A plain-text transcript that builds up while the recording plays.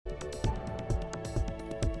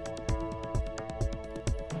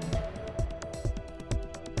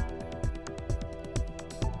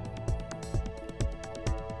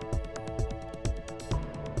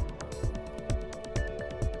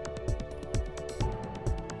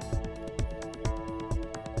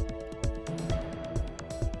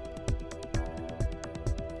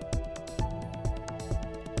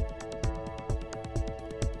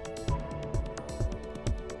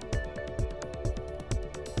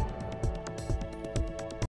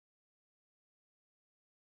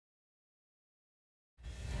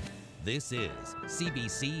This is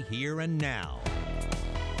CBC Here and Now.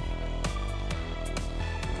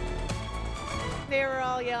 They were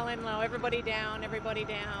all yelling low, everybody down, everybody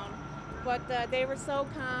down. But they were so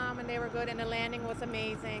calm and they were good, and the landing was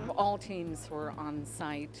amazing. All teams were on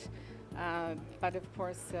site, but of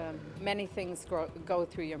course many things go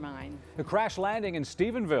through your mind. The crash landing in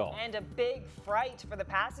Stephenville. And a big fright for the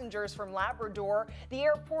passengers from Labrador. The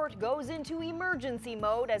airport goes into emergency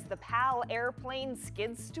mode as the PAL airplane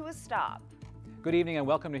skids to a stop. Good evening and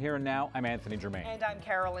welcome to Here and Now. I'm Anthony Germain. And I'm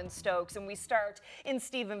Carolyn Stokes, and we start in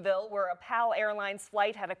Stephenville, where a PAL Airlines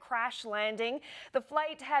flight had a crash landing. The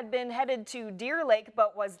flight had been headed to Deer Lake,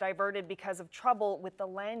 but was diverted because of trouble with the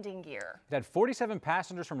landing gear. It had 47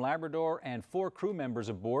 passengers from Labrador and 4 crew members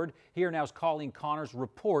aboard. Here Now's Colleen Connors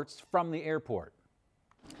reports from the airport.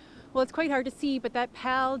 Well, it's quite hard to see, but that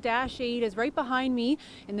PAL Dash 8 is right behind me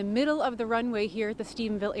in the middle of the runway here at the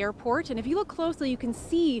Stephenville Airport. And if you look closely, you can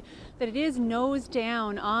see that it is nose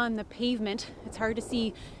down on the pavement. It's hard to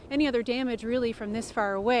see any other damage really from this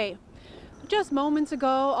far away. Just moments ago,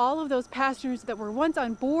 all of those passengers that were once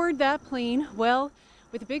on board that plane, well,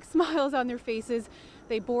 with big smiles on their faces,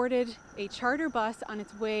 they boarded a charter bus on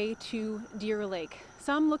its way to Deer Lake.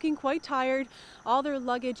 Some looking quite tired, all their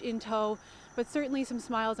luggage in tow, but certainly some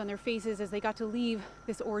smiles on their faces as they got to leave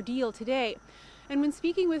this ordeal today. And when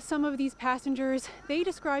speaking with some of these passengers, they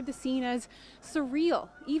described the scene as surreal,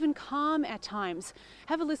 even calm at times.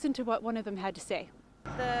 Have a listen to what one of them had to say.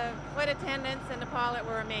 The flight attendants and the pilot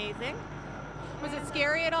were amazing. Was it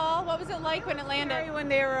scary at all? What was it like when it landed? Scary when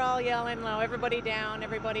they were all yelling low, everybody down,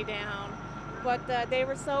 everybody down. But they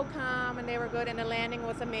were so calm and they were good, and the landing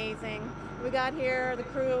was amazing. We got here, the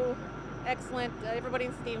crew, excellent. Everybody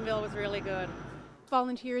in Stephenville was really good.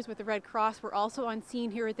 Volunteers with the Red Cross were also on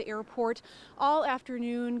scene here at the airport all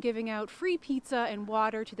afternoon, giving out free pizza and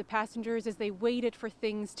water to the passengers as they waited for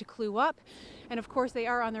things to clue up. And of course, they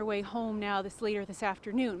are on their way home now later this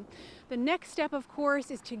afternoon. The next step, of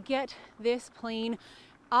course, is to get this plane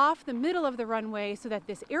off the middle of the runway so that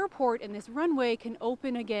this airport and this runway can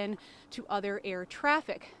open again to other air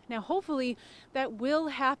traffic. Now, hopefully that will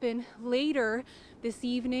happen later this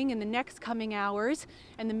evening in the next coming hours.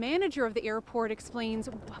 And the manager of the airport explains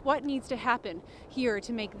what needs to happen here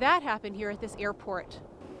to make that happen here at this airport.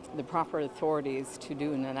 The proper authorities to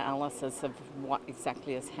do an analysis of what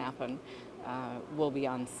exactly has happened will be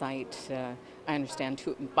on site, I understand,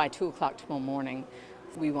 by 2 o'clock tomorrow morning.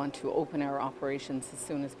 We want to open our operations as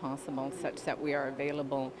soon as possible, such that we are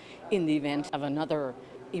available in the event of another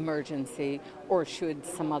emergency, or should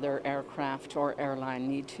some other aircraft or airline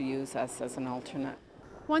need to use us as an alternate.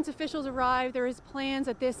 Once officials arrive, there is plans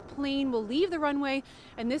that this plane will leave the runway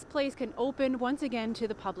and this place can open once again to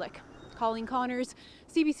the public. Colleen Connors,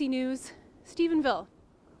 CBC News, Stephenville.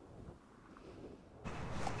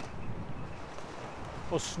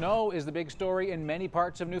 Well, snow is the big story in many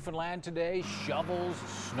parts of Newfoundland today. Shovels,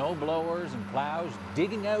 snow blowers and plows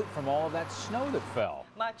digging out from all of that snow that fell.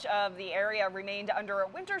 Much of the area remained under a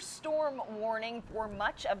winter storm warning for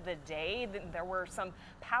much of the day. There were some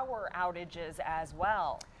power outages as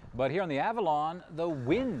well. But here on the Avalon, the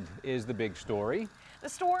wind is the big story. The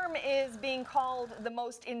storm is being called the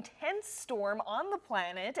most intense storm on the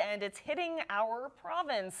planet, and it's hitting our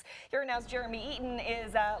province. Here Now's Jeremy Eaton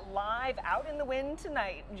is live out in the wind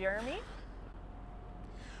tonight. Jeremy?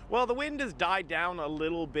 Well, the wind has died down a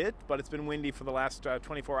little bit, but it's been windy for the last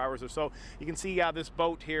 24 hours or so. You can see this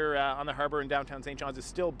boat here on the harbor in downtown St. John's is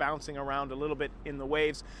still bouncing around a little bit in the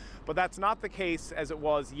waves, but that's not the case as it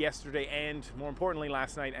was yesterday and, more importantly,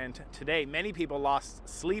 last night and today. Many people lost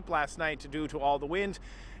sleep last night due to all the wind,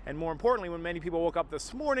 and more importantly, when many people woke up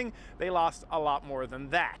this morning, they lost a lot more than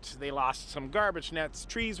that. They lost some garbage nets,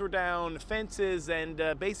 trees were down, fences,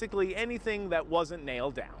 and basically anything that wasn't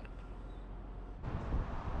nailed down.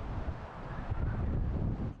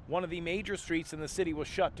 One of the major streets in the city was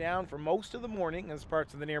shut down for most of the morning as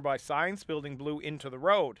parts of the nearby science building blew into the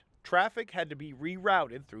road. Traffic had to be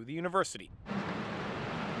rerouted through the university.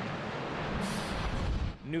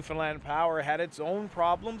 Newfoundland Power had its own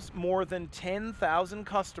problems. More than 10,000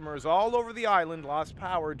 customers all over the island lost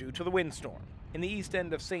power due to the windstorm. In the east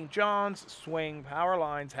end of St. John's, swaying power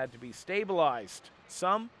lines had to be stabilized,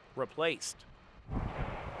 some replaced.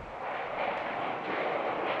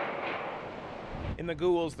 In the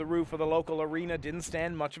Ghouls, the roof of the local arena didn't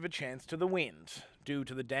stand much of a chance to the wind. Due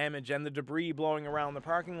to the damage and the debris blowing around the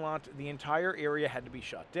parking lot, the entire area had to be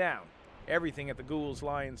shut down. Everything at the Ghouls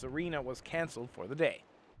Lions Arena was cancelled for the day.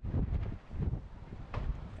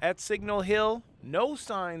 At Signal Hill, no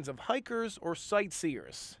signs of hikers or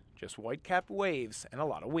sightseers, just white-capped waves and a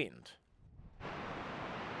lot of wind.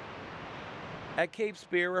 At Cape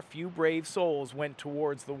Spear, a few brave souls went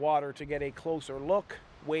towards the water to get a closer look.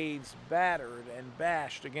 Waves battered and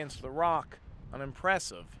bashed against the rock. An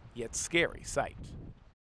impressive yet scary sight.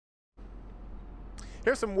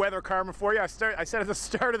 Here's some weather karma for you. I said at the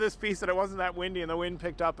start of this piece that it wasn't that windy and the wind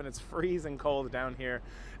picked up and it's freezing cold down here.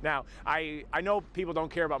 Now, I know people don't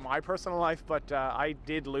care about my personal life, but I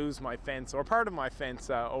did lose my fence, or part of my fence,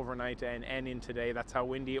 overnight and in today. That's how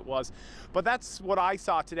windy it was. But that's what I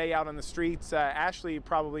saw today out on the streets. Ashley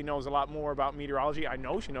probably knows a lot more about meteorology. I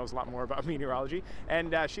know she knows a lot more about meteorology.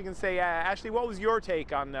 And she can say, Ashley, what was your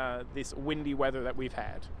take on this windy weather that we've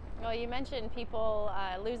had? Well, you mentioned people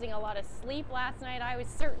losing a lot of sleep last night. I was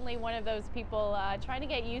certainly one of those people trying to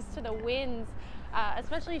get used to the winds,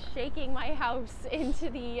 especially shaking my house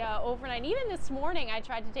into the overnight. Even this morning, I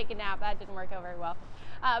tried to take a nap. That didn't work out very well.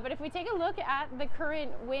 But if we take a look at the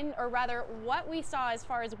current wind, or rather what we saw as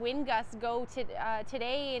far as wind gusts go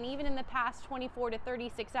today and even in the past 24 to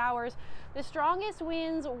 36 hours, the strongest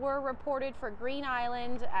winds were reported for Green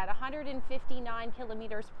Island at 159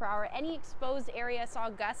 kilometers per hour. Any exposed area saw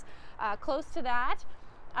gusts close to that.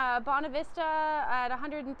 Bonavista at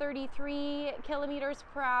 133 kilometers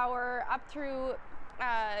per hour, up through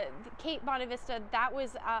Cape Bonavista, that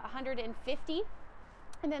was 150.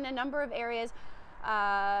 And then a number of areas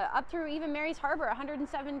up through even Mary's Harbor,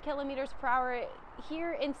 107 kilometers per hour.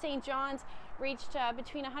 Here in St. John's reached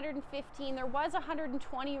between 115. There was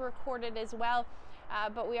 120 recorded as well.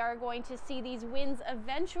 But we are going to see these winds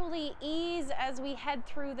eventually ease as we head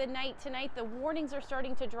through the night tonight. The warnings are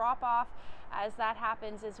starting to drop off as that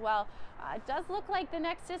happens as well. It does look like the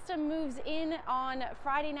next system moves in on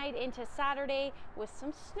Friday night into Saturday with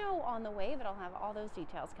some snow on the way, but I'll have all those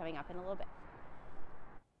details coming up in a little bit.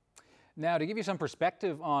 Now, to give you some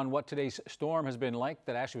perspective on what today's storm has been like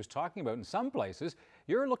that Ashley was talking about in some places,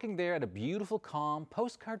 you're looking there at a beautiful, calm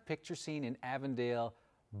postcard picture scene in Avondale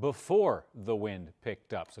before the wind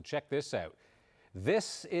picked up. So check this out.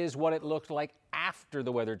 This is what it looked like after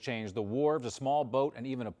the weather changed. The wharves, a small boat, and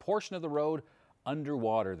even a portion of the road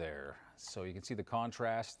underwater there. So you can see the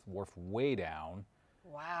contrast, wharf way down.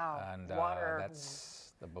 Wow. And water.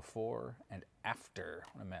 that's the before and after.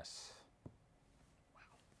 What a mess.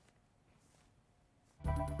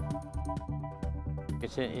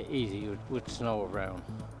 It's easy with snow around.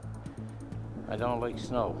 I don't like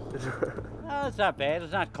snow. No, it's not bad.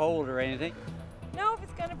 It's not cold or anything. No, if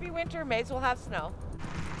it's going to be winter, may as well have snow.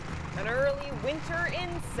 An early winter in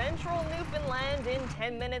central Newfoundland. In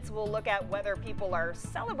 10 minutes, we'll look at whether people are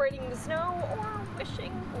celebrating the snow or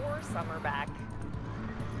wishing for summer back.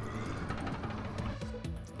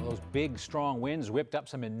 Well, those big, strong winds whipped up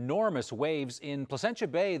some enormous waves in Placentia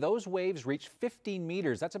Bay. Those waves reached 15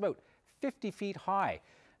 meters. That's about 50 feet high.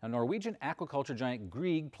 Now, Norwegian aquaculture giant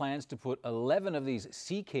Grieg plans to put 11 of these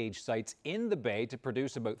sea cage sites in the bay to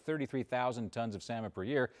produce about 33,000 tons of salmon per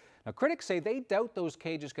year. Now, critics say they doubt those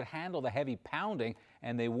cages could handle the heavy pounding,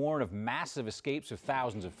 and they warn of massive escapes of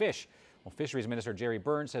thousands of fish. Well, Fisheries Minister Jerry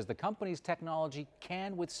Burns says the company's technology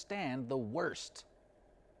can withstand the worst.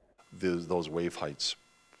 Those wave heights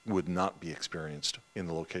would not be experienced in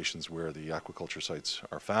the locations where the aquaculture sites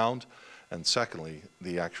are found. And secondly,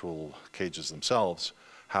 the actual cages themselves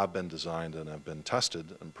have been designed and have been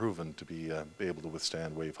tested and proven to be able to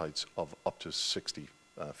withstand wave heights of up to 60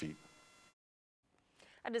 feet.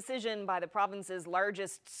 A decision by the province's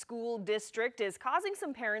largest school district is causing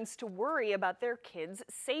some parents to worry about their kids'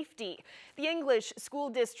 safety. The English School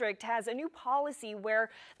District has a new policy where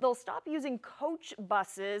they'll stop using coach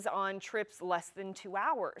buses on trips less than 2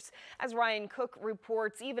 hours. As Ryan Cook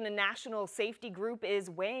reports, even a national safety group is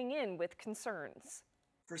weighing in with concerns.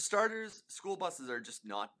 For starters, school buses are just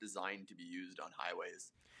not designed to be used on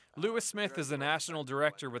highways. Lewis Smith is the national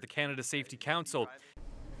director with the Canada Safety Council.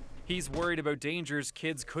 He's worried about dangers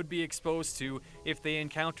kids could be exposed to if they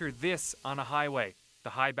encounter this on a highway.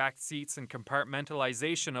 The high-backed seats and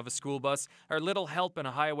compartmentalization of a school bus are little help in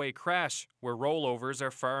a highway crash, where rollovers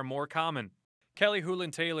are far more common. Kelly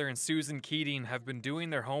Hoolan-Taylor and Susan Keating have been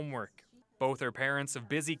doing their homework. Both are parents of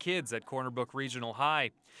busy kids at Corner Brook Regional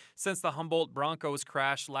High. Since the Humboldt Broncos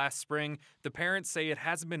crash last spring, the parents say it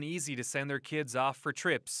hasn't been easy to send their kids off for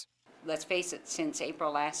trips. Let's face it, since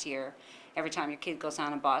April last year, every time your kid goes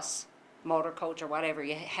on a bus, motor coach or whatever,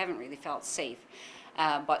 you haven't really felt safe.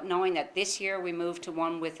 But knowing that this year we moved to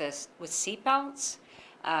one with seat belts,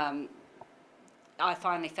 I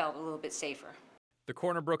finally felt a little bit safer. The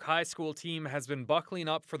Corner Brook High School team has been buckling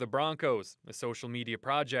up for the Broncos, a social media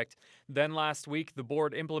project. Then last week, the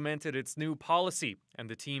board implemented its new policy, and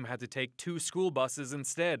the team had to take 2 school buses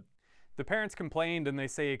instead. The parents complained, and they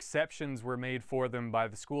say exceptions were made for them by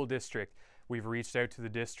the school district. We've reached out to the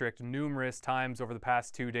district numerous times over the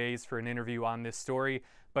past 2 days for an interview on this story,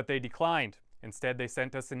 but they declined. Instead, they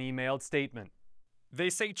sent us an emailed statement. They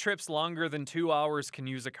say trips longer than 2 hours can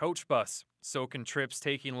use a coach bus. So can trips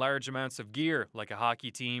taking large amounts of gear, like a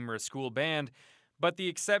hockey team or a school band. But the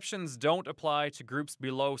exceptions don't apply to groups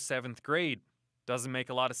below 7th grade. Doesn't make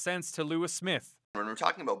a lot of sense to Lewis Smith. When we're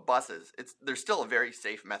talking about buses, they're still a very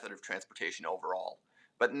safe method of transportation overall.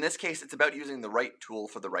 But in this case, it's about using the right tool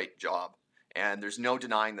for the right job. And there's no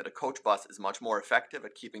denying that a coach bus is much more effective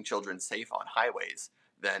at keeping children safe on highways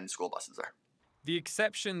than school buses are. The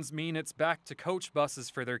exceptions mean it's back to coach buses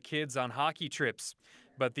for their kids on hockey trips.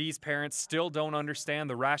 But these parents still don't understand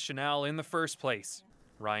the rationale in the first place.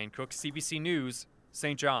 Ryan Cook, CBC News,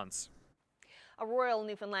 St. John's. A Royal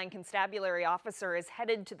Newfoundland Constabulary officer is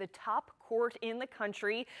headed to the top court in the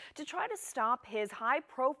country to try to stop his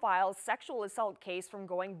high-profile sexual assault case from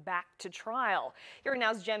going back to trial. Here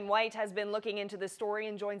Now's Jen White has been looking into the story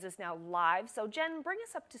and joins us now live. So Jen, bring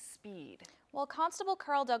us up to speed. Well, Constable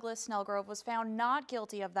Carl Douglas Snellgrove was found not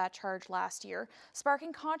guilty of that charge last year,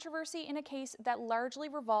 sparking controversy in a case that largely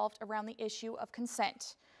revolved around the issue of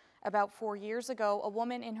consent. About 4 years ago, a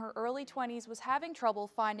woman in her early 20s was having trouble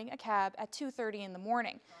finding a cab at 2:30 in the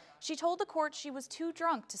morning. She told the court she was too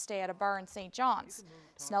drunk to stay at a bar in St. John's.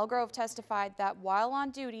 Snellgrove testified that while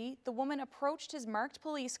on duty, the woman approached his marked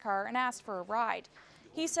police car and asked for a ride.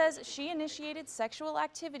 He says she initiated sexual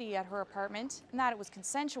activity at her apartment and that it was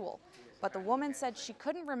consensual. But the woman said she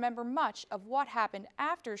couldn't remember much of what happened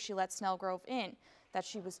after she let Snellgrove in, that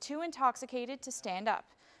she was too intoxicated to stand up.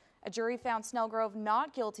 A jury found Snellgrove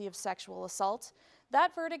not guilty of sexual assault.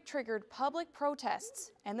 That verdict triggered public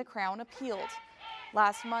protests, and the Crown appealed.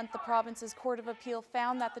 Last month, the province's Court of Appeal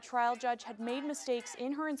found that the trial judge had made mistakes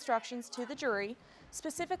in her instructions to the jury,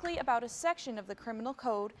 specifically about a section of the Criminal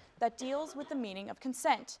Code that deals with the meaning of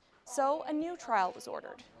consent. So a new trial was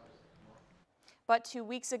ordered. But 2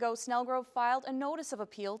 weeks ago, Snellgrove filed a notice of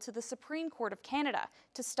appeal to the Supreme Court of Canada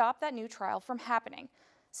to stop that new trial from happening.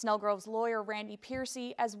 Snellgrove's lawyer, Randy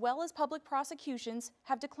Piercy, as well as public prosecutions,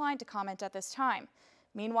 have declined to comment at this time.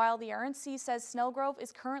 Meanwhile, the RNC says Snellgrove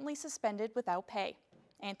is currently suspended without pay.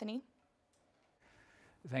 Anthony?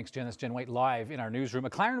 Thanks, Jen. That's Jen White live in our newsroom. A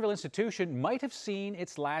Clarenville institution might have seen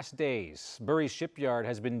its last days. Burry's shipyard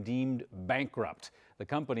has been deemed bankrupt. The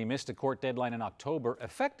company missed a court deadline in October,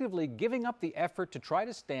 effectively giving up the effort to try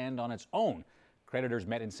to stand on its own. Creditors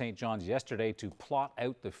met in St. John's yesterday to plot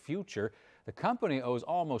out the future. The company owes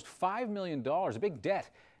almost $5 million, a big debt,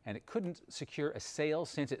 and it couldn't secure a sale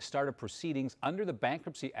since it started proceedings under the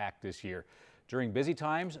Bankruptcy Act this year. During busy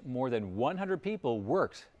times, more than 100 people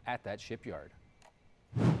worked at that shipyard.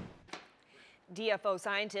 DFO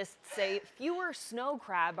scientists say fewer snow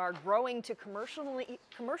crab are growing to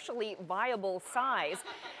commercially viable size,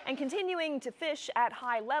 and continuing to fish at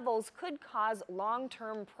high levels could cause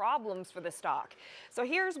long-term problems for the stock. So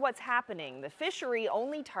here's what's happening. The fishery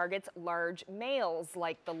only targets large males,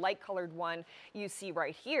 like the light-colored one you see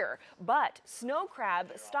right here. But snow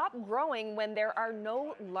crab stop growing when there are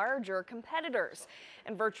no larger competitors.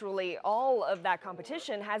 And virtually all of that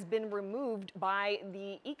competition has been removed by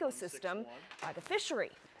the ecosystem, by the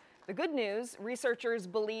fishery. The good news, researchers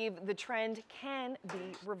believe the trend can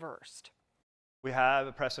be reversed. We have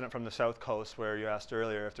a precedent from the South Coast where you asked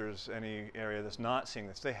earlier if there's any area that's not seeing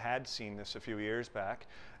this. They had seen this a few years back,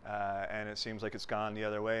 and it seems like it's gone the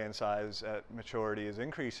other way, and size at maturity is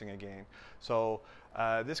increasing again. So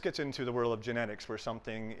this gets into the world of genetics, where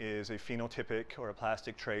something is a phenotypic or a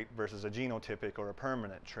plastic trait versus a genotypic or a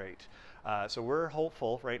permanent trait. So we're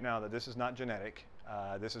hopeful right now that this is not genetic.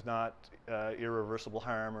 This is not irreversible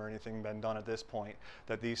harm or anything been done at this point,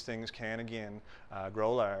 that these things can again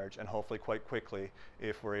grow large and hopefully quite quickly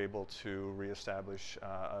if we're able to reestablish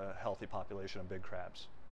a healthy population of big crabs.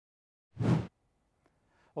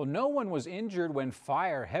 Well, no one was injured when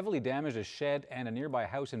fire heavily damaged a shed and a nearby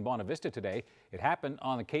house in Bonavista today. It happened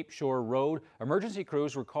on the Cape Shore Road. Emergency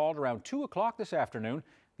crews were called around 2 o'clock this afternoon.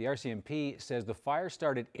 The RCMP says the fire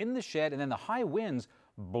started in the shed and then the high winds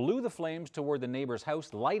blew the flames toward the neighbor's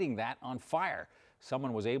house, lighting that on fire.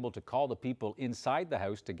 Someone was able to call the people inside the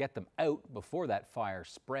house to get them out before that fire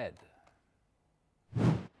spread.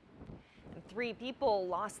 3 people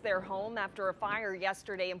lost their home after a fire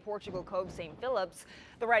yesterday in Portugal Cove, St. Philip's.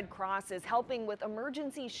 The Red Cross is helping with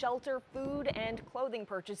emergency shelter, food, and clothing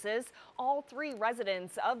purchases. All 3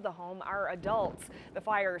 residents of the home are adults. The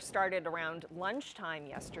fire started around lunchtime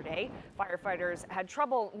yesterday. Firefighters had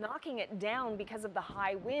trouble knocking it down because of the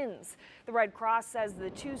high winds. The Red Cross says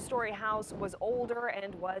the 2-story house was older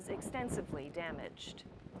and was extensively damaged.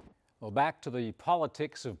 Well, back to the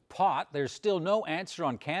politics of pot. There's still no answer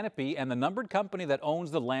on Canopy and the numbered company that owns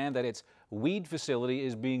the land that its weed facility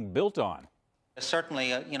is being built on.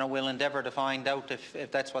 Certainly, we'll endeavour to find out if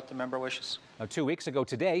that's what the member wishes. Now, 2 weeks ago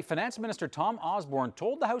today, Finance Minister Tom Osborne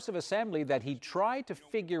told the House of Assembly that he tried to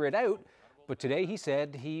figure it out, but today he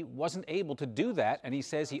said he wasn't able to do that, and he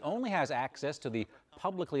says he only has access to the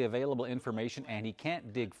publicly available information and he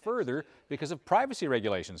can't dig further because of privacy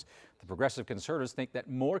regulations. The Progressive Conservatives think that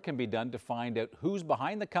more can be done to find out who's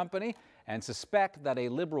behind the company and suspect that a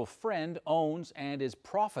Liberal friend owns and is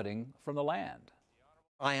profiting from the land.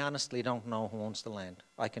 I honestly don't know who owns the land.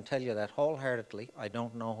 I can tell you that wholeheartedly. I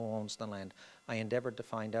don't know who owns the land. I endeavoured to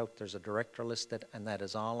find out. There's a director listed, and that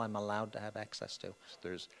is all I'm allowed to have access to.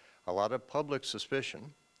 There's a lot of public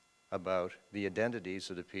suspicion about the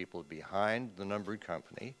identities of the people behind the numbered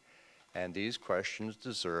company, and these questions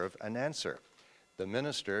deserve an answer. The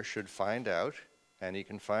minister should find out, and he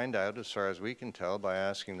can find out, as far as we can tell, by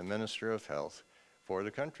asking the Minister of Health for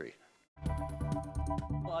the country.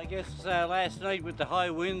 Well, I guess last night with the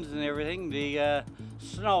high winds and everything, the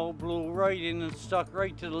snow blew right in and stuck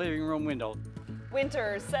right to the living room window.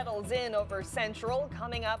 Winter settles in over Central.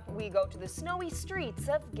 Coming up, we go to the snowy streets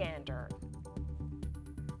of Gander.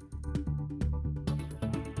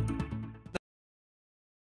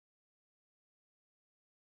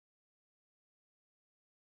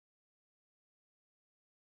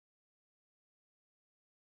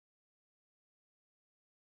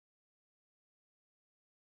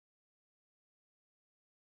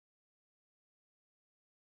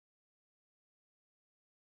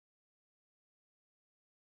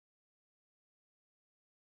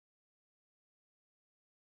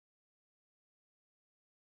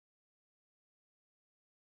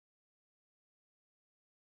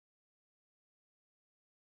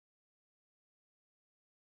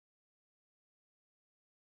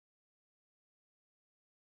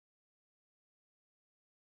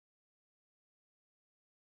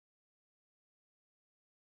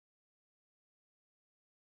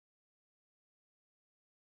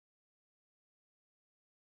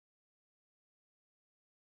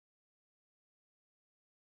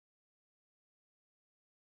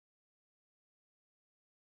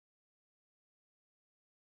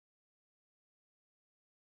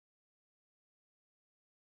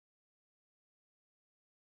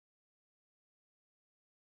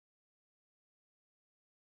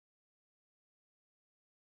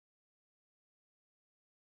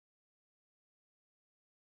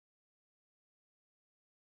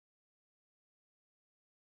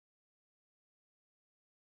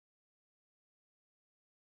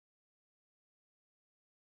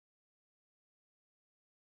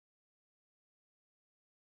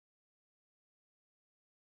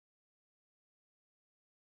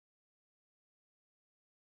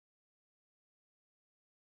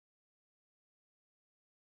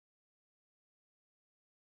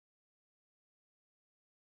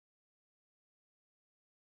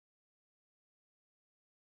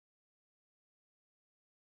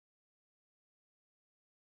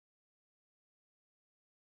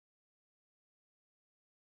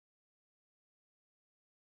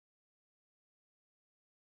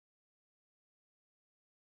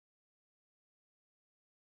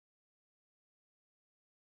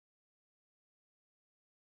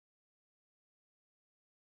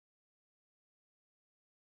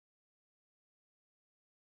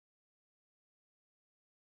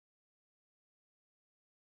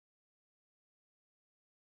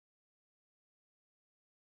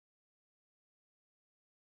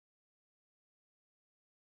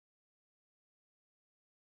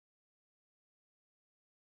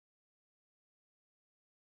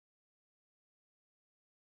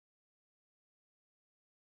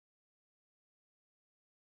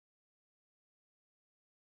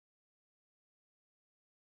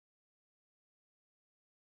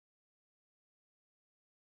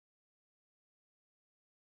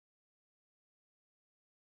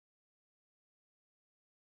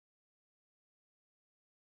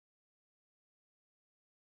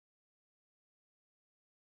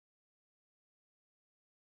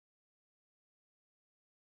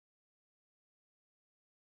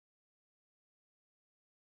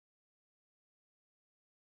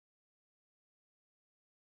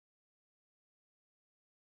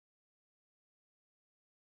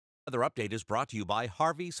 Another update is brought to you by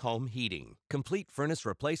Harvey's Home Heating. Complete furnace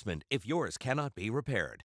replacement if yours cannot be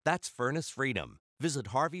repaired. That's furnace freedom. Visit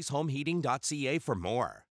harveyshomeheating.ca for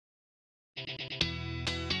more.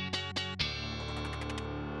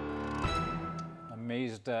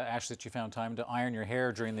 Amazed, Ashley, that you found time to iron your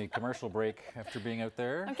hair during the commercial break after being out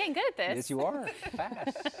there. I'm getting good at this. Yes, you are.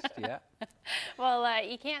 Fast, yeah. Well,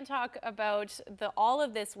 you can't talk about all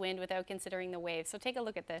of this wind without considering the waves. So take a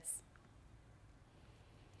look at this.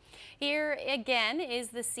 Here again is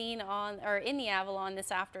the scene in the Avalon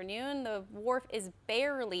this afternoon. The wharf is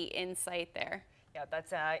barely in sight there. Yeah,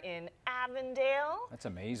 that's in Avondale. That's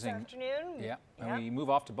amazing. This afternoon. Yeah. And we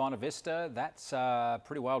move off to Bonavista. That's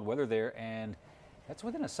pretty wild weather there, and that's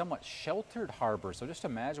within a somewhat sheltered harbor. So just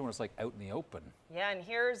imagine when it's like out in the open. Yeah, and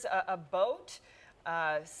here's a boat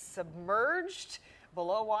submerged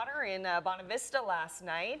below water in Bonavista last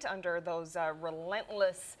night under those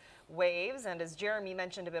relentless waves. And as Jeremy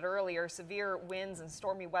mentioned a bit earlier, severe winds and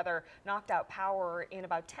stormy weather knocked out power in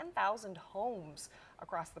about 10,000 homes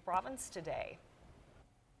across the province today.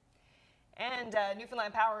 And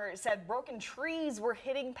Newfoundland Power said broken trees were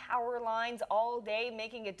hitting power lines all day,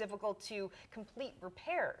 making it difficult to complete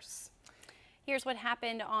repairs. Here's what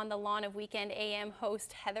happened on the lawn of Weekend AM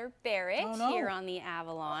host Heather Barrett here on the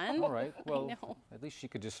Avalon. All right, well, at least she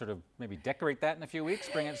could just sort of maybe decorate that in a few weeks,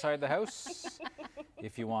 bring it inside the house.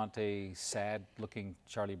 If you want a sad-looking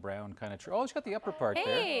Charlie Brown kind of tree. Oh, she's got the upper part there.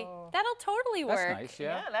 Hey, that'll totally work. That's nice,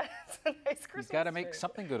 yeah. Yeah, that's a nice Christmas You've got to make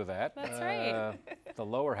something good of that. That's right. The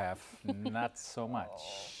lower half, not so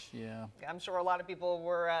much. Yeah. I'm sure a lot of people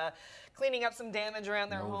were cleaning up some damage around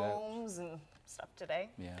their homes and stuff today.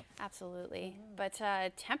 Yeah. Absolutely. But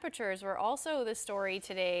temperatures were also the story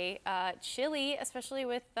today. Chilly, especially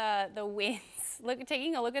with the winds.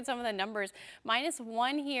 Taking a look at some of the numbers.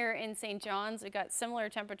 -1 here in St. John's. We got similar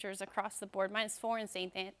temperatures across the board. -4 in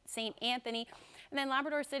St. Anthony. And then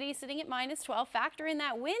Labrador City sitting at -12. Factor in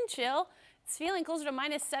that wind chill. It's feeling closer to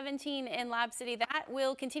 -17 in Lab City. That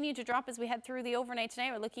will continue to drop as we head through the overnight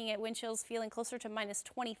tonight. We're looking at wind chills feeling closer to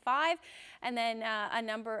 -25, and then a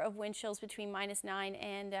number of wind chills between -9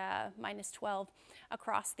 and -12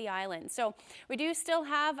 across the island. So we do still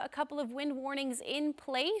have a couple of wind warnings in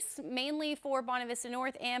place, mainly for Bonavista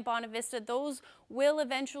North and Bonavista. Those will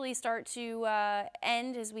eventually start to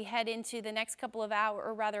end as we head into the next couple of hours,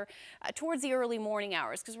 or rather towards the early morning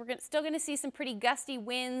hours, because we're still going to see some pretty gusty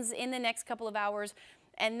winds in the next couple of hours,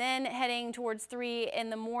 and then heading towards 3 in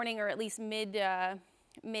the morning, or at least midnight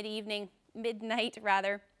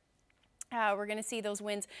rather. We're going to see those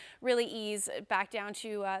winds really ease back down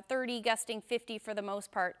to 30, gusting 50 for the most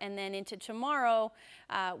part. And then into tomorrow,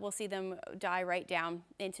 we'll see them die right down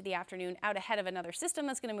into the afternoon, out ahead of another system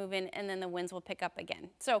that's going to move in, and then the winds will pick up again.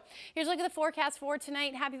 So here's a look at the forecast for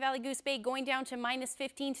tonight. Happy Valley Goose Bay going down to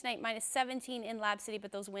 -15 tonight, -17 in Lab City,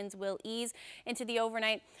 but those winds will ease into the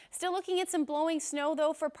overnight. Still looking at some blowing snow,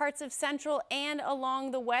 though, for parts of central and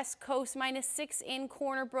along the west coast. -6 in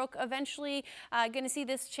Corner Brook. Eventually going to see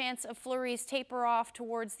this chance of flurries taper off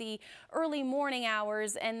towards the early morning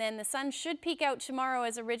hours, and then the sun should peak out tomorrow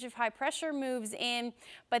as a ridge of high pressure moves in,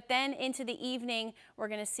 but then into the evening we're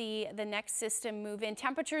going to see the next system move in.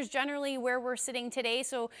 Temperatures generally where we're sitting today,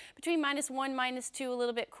 so between -1, -2, a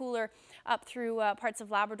little bit cooler up through parts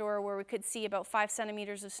of Labrador, where we could see about 5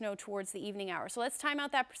 centimeters of snow towards the evening hours. So let's time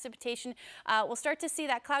out that precipitation. We'll start to see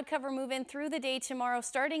that cloud cover move in through the day tomorrow,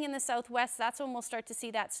 starting in the southwest. That's when we'll start to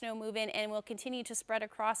see that snow move in, and will continue to spread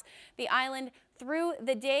across the island through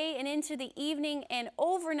the day and into the evening and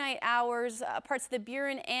overnight hours. Parts of the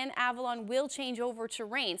Burin and Avalon will change over to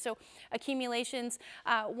rain. So accumulations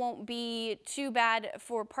won't be too bad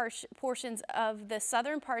for portions of the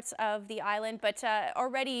southern parts of the island, but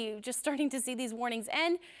already just starting to see these warnings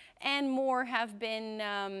end, and more have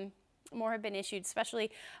been issued,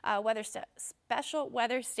 especially special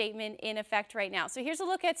weather statement in effect right now. So here's a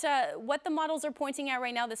look at what the models are pointing at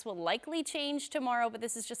right now. This will likely change tomorrow, but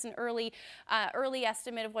this is just an early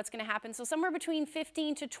estimate of what's going to happen. So somewhere between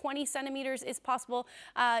 15 to 20 centimeters is possible.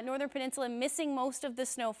 Northern Peninsula missing most of the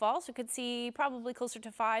snowfall, so could see probably closer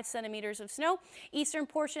to 5 centimeters of snow. Eastern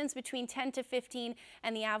portions between 10 to 15,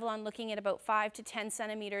 and the Avalon looking at about 5 to 10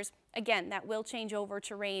 centimeters. Again, that will change over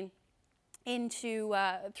to rain into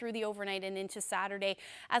through the overnight and into Saturday,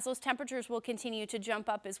 as those temperatures will continue to jump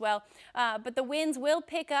up as well. But the winds will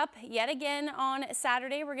pick up yet again on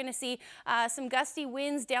Saturday. We're going to see some gusty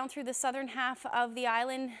winds down through the southern half of the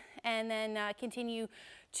island, and then continue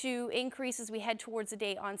to increase as we head towards the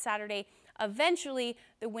day on Saturday. Eventually,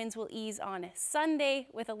 the winds will ease on Sunday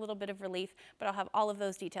with a little bit of relief, but I'll have all of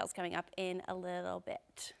those details coming up in a little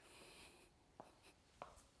bit.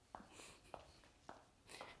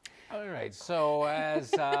 All right, so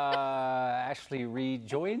as Ashley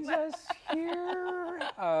rejoins us here,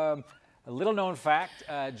 A little known fact,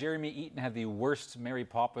 Jeremy Eaton had the worst Mary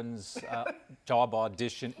Poppins job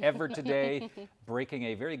audition ever today, breaking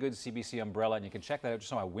a very good CBC umbrella, and you can check that out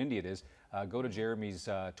just on how windy it is. Go to Jeremy's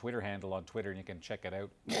Twitter handle on Twitter and you can check it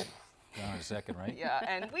out. In a second, right? Yeah,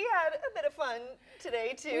 and we had a bit of fun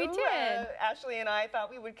today too. We did. Ashley and I thought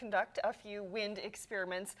we would conduct a few wind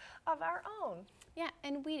experiments of our own. Yeah,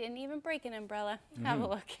 and we didn't even break an umbrella. Have a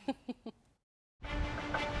look.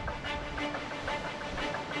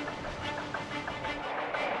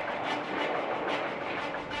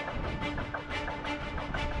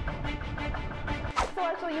 So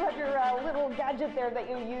actually you had your little gadget there that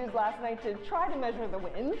you used last night to try to measure the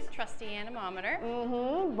wind. Trusty anemometer.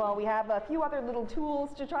 Well, we have a few other little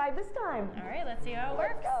tools to try this time. All right, let's see how it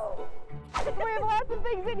works. Let's go. We have lots of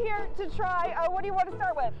things in here to try. What do you want to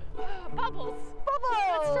start with? Bubbles. Bubbles!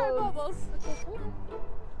 Let's try bubbles. Okay, come on.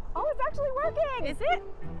 Oh, it's actually working! Is it?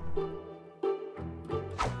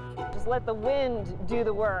 Just let the wind do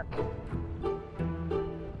the work.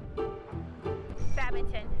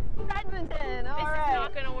 Badminton. Badminton, all right. This is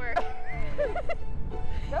not going to work.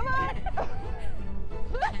 Come on!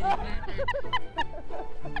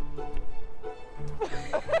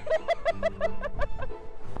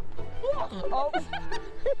 Oh.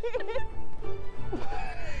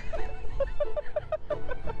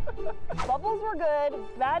 Bubbles were good.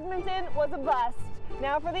 Badminton was a bust.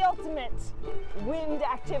 Now for the ultimate wind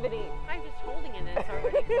activity. I'm just holding it and it's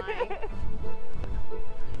already flying.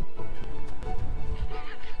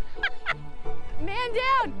 Man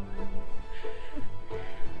down!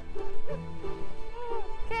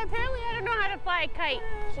 Okay, apparently I don't know how to fly a kite.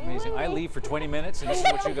 It's amazing. I leave for 20 minutes and this is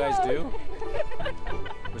what you guys do?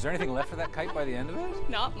 Was there anything left of that kite by the end of it?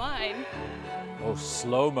 Not mine. Oh,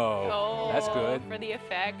 slow-mo. Oh, that's good. For the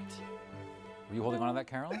effect. Were you holding on to that,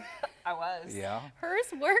 Carolyn? I was. Yeah.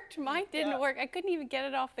 Hers worked, mine didn't work. I couldn't even get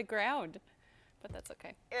it off the ground. But that's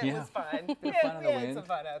okay. It was fun. We had some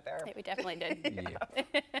fun out there. Yeah, we definitely did.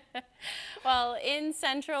 Well, in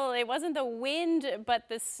Central, it wasn't the wind, but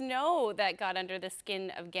the snow that got under the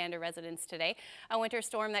skin of Gander residents today. A winter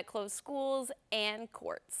storm that closed schools and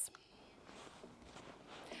courts.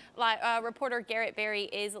 Reporter Garrett Berry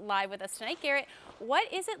is live with us tonight. Garrett,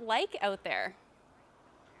 what is it like out there?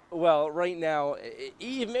 Well, right now,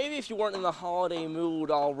 maybe if you weren't in the holiday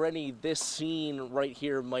mood already, this scene right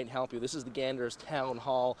here might help you. This is the Ganders Town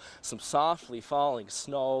Hall. Some softly falling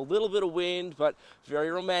snow, a little bit of wind, but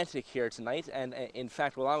very romantic here tonight. And in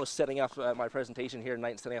fact, while I was setting up my presentation here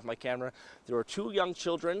tonight, setting up my camera, there were two young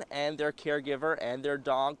children and their caregiver and their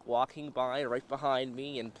dog walking by right behind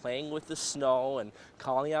me and playing with the snow and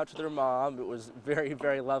calling out to their mom. It was very,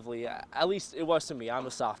 very lovely. At least it was to me. I'm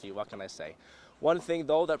a softie, what can I say? One thing,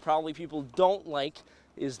 though, that probably people don't like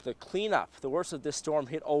is the cleanup. The worst of this storm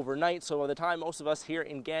hit overnight, so by the time most of us here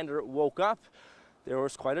in Gander woke up, there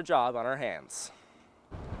was quite a job on our hands.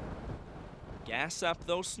 Gas up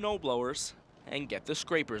those snow blowers and get the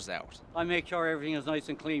scrapers out. I make sure everything is nice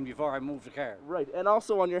and clean before I move the car. Right, and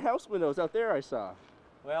also on your house windows out there I saw.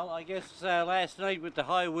 Well, I guess last night with the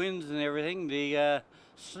high winds and everything, the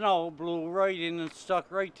snow blew right in and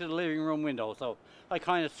stuck right to the living room window, so I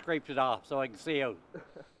kind of scraped it off so I can see out.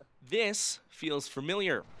 This feels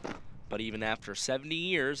familiar, but even after 70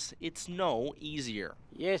 years, it's no easier.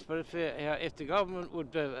 Yes, but if the government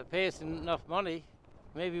would pay us enough money,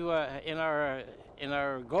 maybe in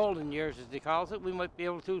our golden years, as they call it, we might be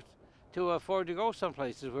able to afford to go some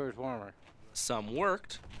places where it's warmer. Some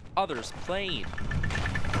worked, others played.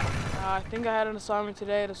 I think I had an assignment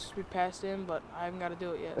today that's supposed to be passed in, but I haven't got to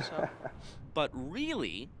do it yet, so. But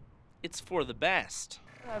really, it's for the best.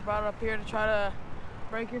 I brought it up here to try to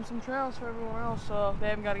break in some trails for everyone else, so they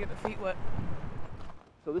haven't got to get their feet wet.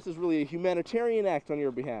 So this is really a humanitarian act on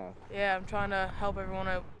your behalf. Yeah, I'm trying to help everyone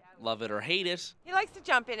out. Love it or hate it, He likes to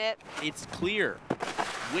jump in it. it's clear.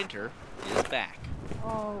 Winter is back.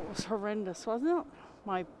 Oh, it was horrendous, wasn't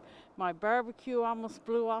it? My barbecue almost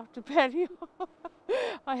blew off the patio.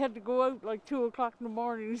 I had to go out like 2 o'clock in the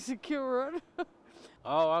morning to secure it.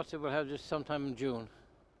 Oh, I'll say we'll have this sometime in June.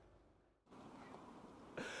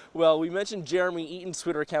 Well, we mentioned Jeremy Eaton's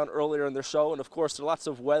Twitter account earlier in the show, and of course there are lots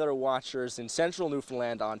of weather watchers in central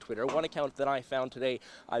Newfoundland on Twitter. One account that I found today,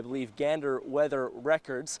 I believe Gander Weather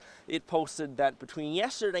Records, it posted that between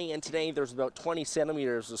yesterday and today there's about 20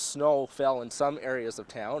 centimeters of snow fell in some areas of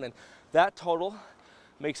town, and that total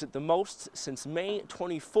makes it the most since May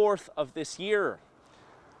 24th of this year.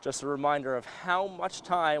 Just a reminder of how much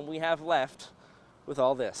time we have left with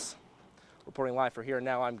all this. Reporting live for Here and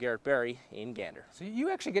Now, I'm Garrett Berry in Gander. So you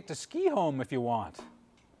actually get to ski home if you want.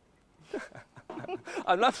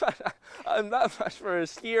 I'm not much for a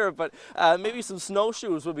skier, but maybe some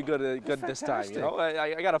snowshoes would be good this time. You know,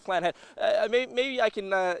 I got a plan ahead. Maybe I can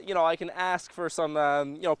you know, I can ask for some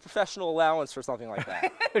you know, professional allowance for something like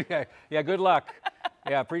that. Yeah. Good luck.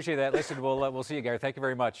 Yeah, appreciate that. Listen, we'll see you, Gary. Thank you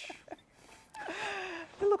very much.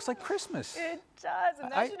 It looks like Christmas. It does.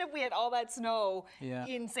 Imagine if we had all that snow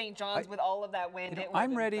in St. John's with all of that wind. You know, it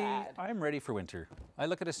would have been bad. I'm ready for winter. I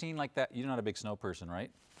look at a scene like that. You're not a big snow person,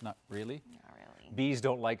 right? Not really? Not really. Bees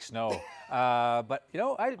don't like snow. But, you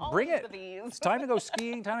know, bring it. The bees. It's time to go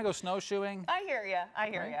skiing, time to go snowshoeing. I hear you. I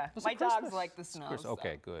hear you. My dogs like the snow.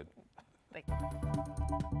 Okay, good.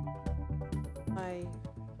 My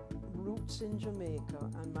roots in Jamaica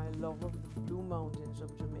and my love of the Blue Mountains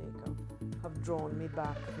of Jamaica have drawn me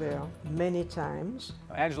back there many times.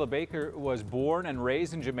 Angela Baker was born and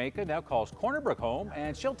raised in Jamaica, now calls Cornerbrook home,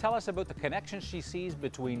 and she'll tell us about the connection she sees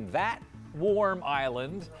between that warm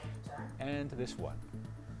island and this one.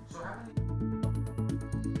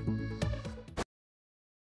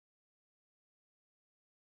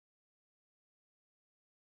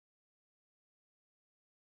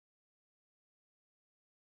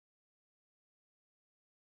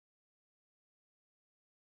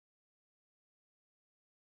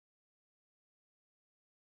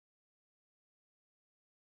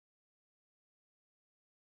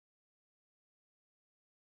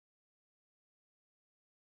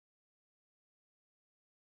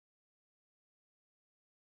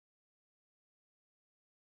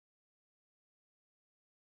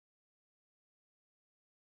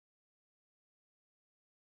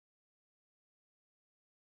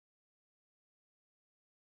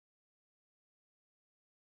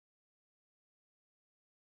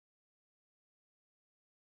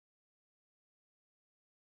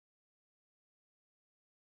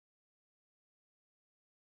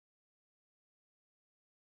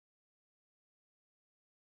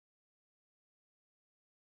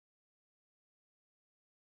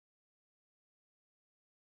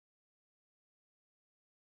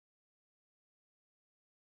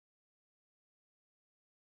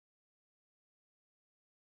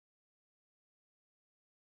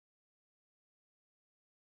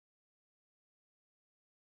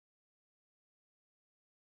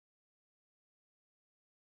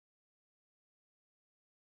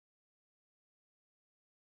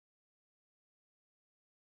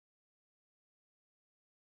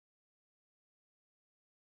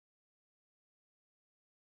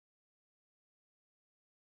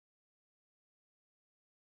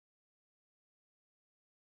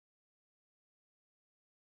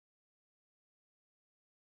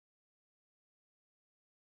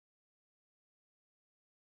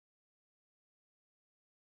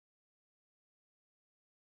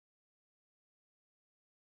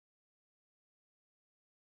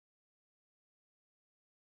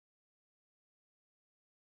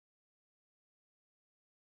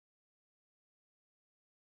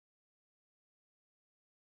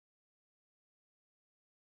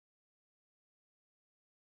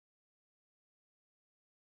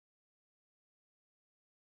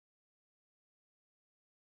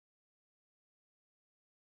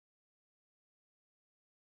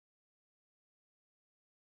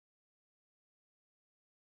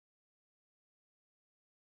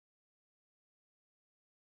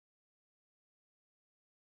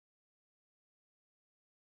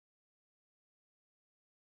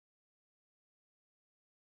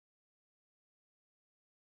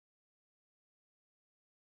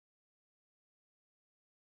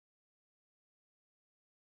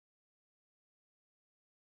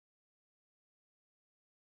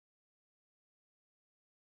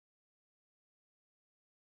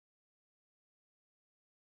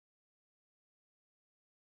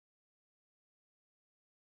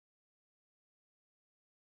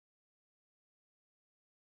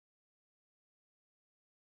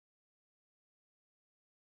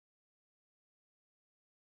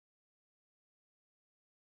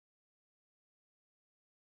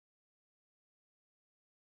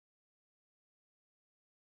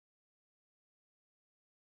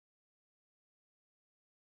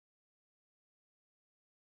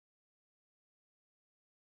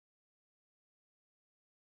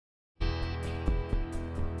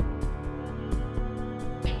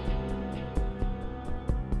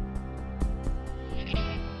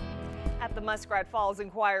 the Muskrat Falls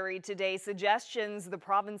inquiry today, suggestions the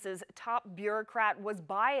province's top bureaucrat was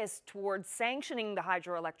biased towards sanctioning the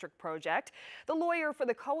hydroelectric project. The lawyer for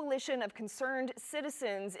the Coalition of Concerned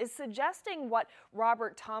Citizens is suggesting what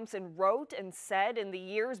Robert Thompson wrote and said in the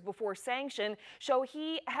years before sanction show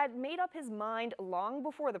he had made up his mind long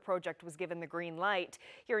before the project was given the green light.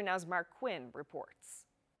 Here now's Mark Quinn reports.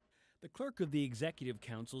 The clerk of the Executive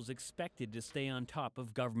Council is expected to stay on top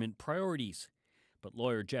of government priorities. But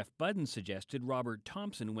lawyer Jeff Budden suggested Robert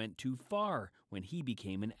Thompson went too far when he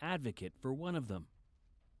became an advocate for one of them.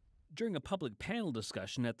 During a public panel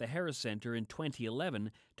discussion at the Harris Centre in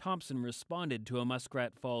 2011, Thompson responded to a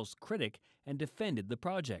Muskrat Falls critic and defended the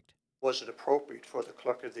project. Was it appropriate for the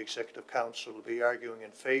clerk of the Executive Council to be arguing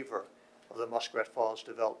in favour of the Muskrat Falls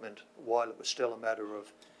development while it was still a matter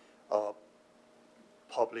of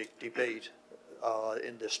public debate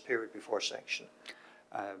in this period before sanction?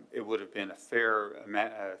 It would have been a fair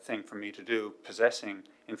thing for me to do, possessing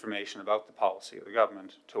information about the policy of the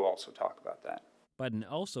government, to also talk about that. Budden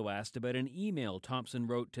also asked about an email Thompson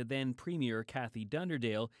wrote to then Premier Kathy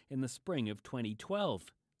Dunderdale in the spring of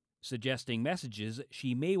 2012, suggesting messages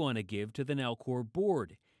she may want to give to the Nalcor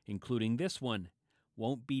board, including this one: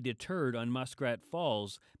 won't be deterred on Muskrat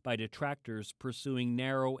Falls by detractors pursuing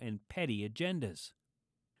narrow and petty agendas.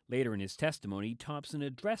 Later in his testimony, Thompson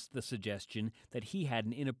addressed the suggestion that he had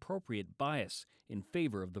an inappropriate bias in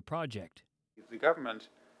favor of the project. The government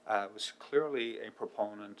was clearly a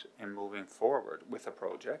proponent in moving forward with the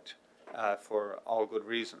project for all good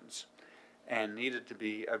reasons, and needed to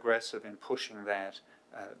be aggressive in pushing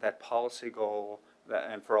that policy goal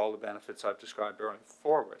and for all the benefits I've described earlier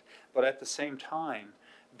forward. But at the same time,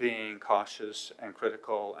 being cautious and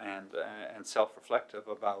critical and self-reflective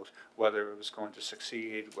about whether it was going to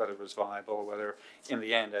succeed, whether it was viable, whether in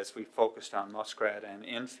the end, as we focused on muskrat and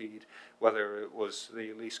infeed, whether it was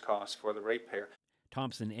the least cost for the ratepayer.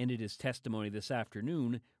 Thompson ended his testimony this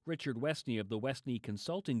afternoon. Richard Westney of the Westney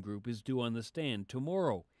Consulting Group is due on the stand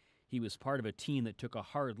tomorrow. He was part of a team that took a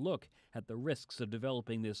hard look at the risks of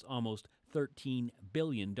developing this almost $13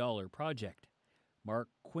 billion project. Mark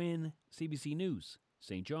Quinn, CBC News,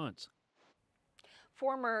 St. John's.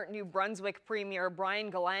 Former New Brunswick Premier Brian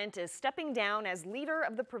Gallant is stepping down as leader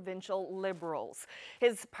of the provincial Liberals.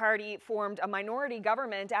 His party formed a minority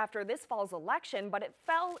government after this fall's election, but it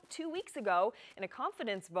fell 2 weeks ago in a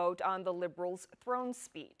confidence vote on the Liberals' throne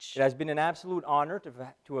speech. It has been an absolute honor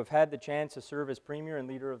to have had the chance to serve as Premier and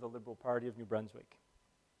leader of the Liberal Party of New Brunswick.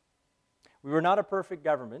 We were not a perfect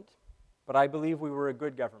government, but I believe we were a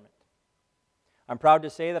good government. I'm proud to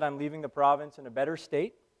say that I'm leaving the province in a better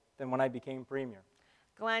state than when I became Premier.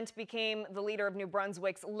 Gallant became the leader of New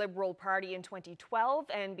Brunswick's Liberal Party in 2012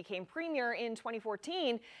 and became Premier in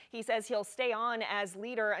 2014. He says he'll stay on as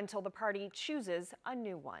leader until the party chooses a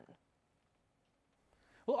new one.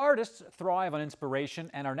 Well, artists thrive on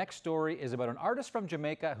inspiration, and our next story is about an artist from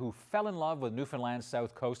Jamaica who fell in love with Newfoundland's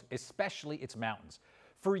south coast, especially its mountains.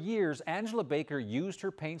 For years, Angela Baker used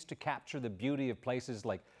her paints to capture the beauty of places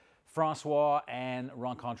like Francois and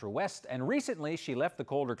Rencontre West, and recently she left the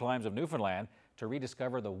colder climes of Newfoundland to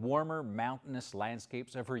rediscover the warmer, mountainous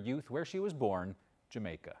landscapes of her youth where she was born,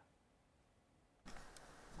 Jamaica.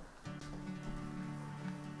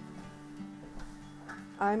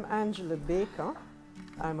 I'm Angela Baker.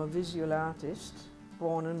 I'm a visual artist,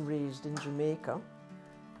 born and raised in Jamaica,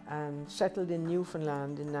 and settled in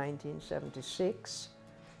Newfoundland in 1976.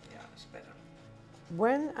 Yeah, it's better.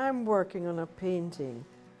 When I'm working on a painting,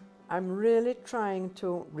 I'm really trying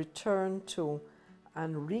to return to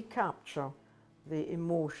and recapture the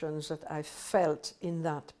emotions that I felt in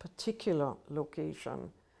that particular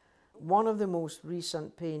location. One of the most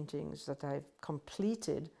recent paintings that I've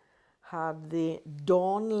completed had the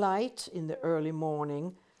dawn light in the early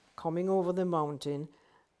morning coming over the mountain,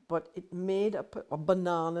 but it made a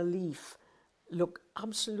banana leaf look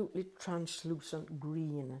absolutely translucent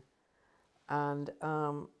green. And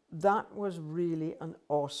that was really an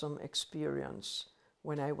awesome experience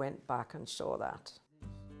when I went back and saw that.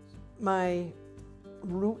 My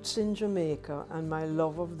roots in Jamaica and my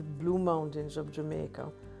love of the Blue Mountains of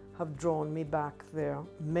Jamaica have drawn me back there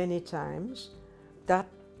many times. That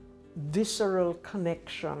visceral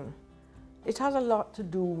connection, it has a lot to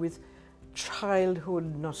do with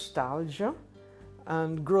childhood nostalgia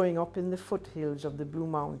and growing up in the foothills of the Blue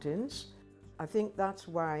Mountains. I think that's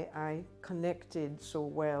why I connected so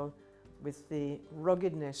well with the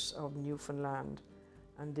ruggedness of Newfoundland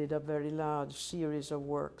and did a very large series of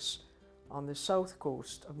works on the south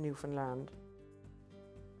coast of Newfoundland.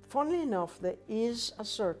 Funnily enough, there is a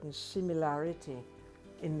certain similarity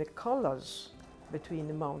in the colors between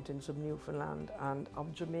the mountains of Newfoundland and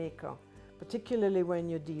of Jamaica, particularly when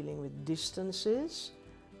you're dealing with distances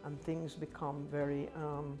and things become very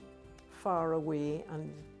far away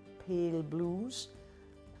and pale blues.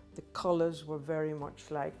 The colors were very much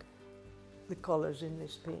like the colors in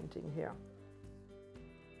this painting here.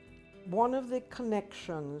 One of the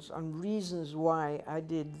connections and reasons why I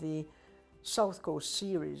did the South Coast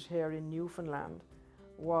series here in Newfoundland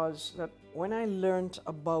was that when I learned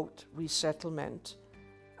about resettlement,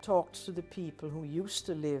 talked to the people who used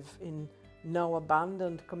to live in now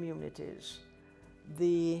abandoned communities,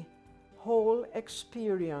 the whole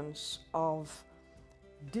experience of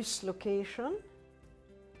dislocation,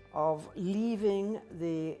 of leaving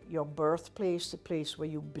your birthplace, the place where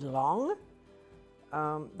you belong,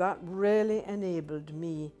 that really enabled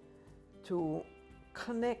me to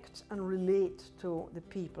connect and relate to the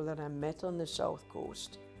people that I met on the South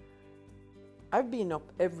Coast. I've been up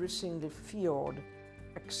every single fjord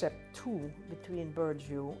except 2 between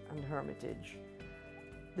Birdview and Hermitage.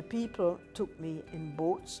 The people took me in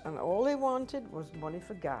boats and all they wanted was money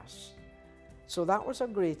for gas. So that was a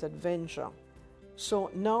great adventure. So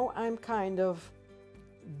now I'm kind of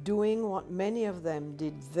doing what many of them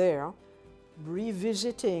did there,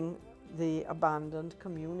 revisiting the abandoned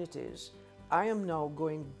communities. I am now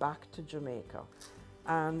going back to Jamaica,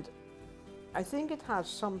 and I think it has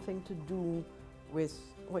something to do with,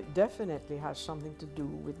 well, it definitely has something to do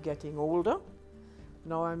with getting older.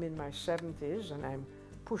 Now I'm in my 70s and I'm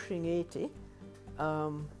pushing 80.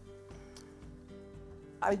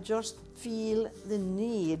 I just feel the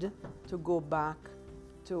need to go back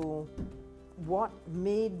to what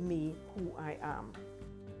made me who I am.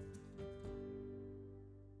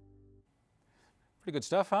 Pretty good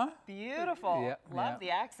stuff, huh? Beautiful. Yeah, Love yeah.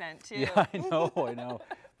 the accent too. Yeah, I know, I know.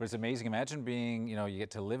 But it's amazing. Imagine being, you know, you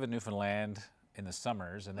get to live in Newfoundland in the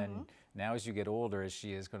summers, and then now as you get older, as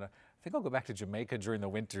she is going to, I think I'll go back to Jamaica during the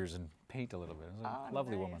winters and paint a little bit. It's a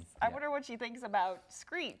lovely woman. I wonder what she thinks about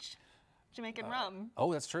Screech, Jamaican rum.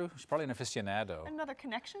 Oh, that's true. She's probably an aficionado. Another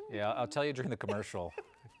connection? Yeah, I'll tell you during the commercial.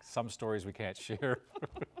 Some stories we can't share.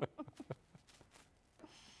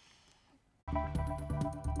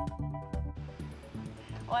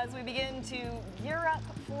 Well, as we begin to gear up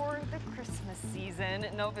for the Christmas season,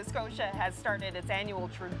 Nova Scotia has started its annual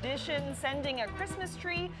tradition, sending a Christmas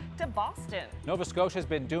tree to Boston. Nova Scotia has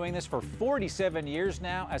been doing this for 47 years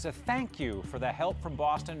now as a thank you for the help from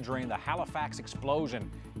Boston during the Halifax explosion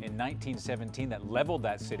in 1917 that leveled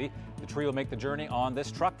that city. The tree will make the journey on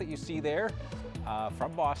this truck that you see there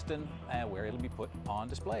from Boston, where it'll be put on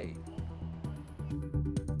display.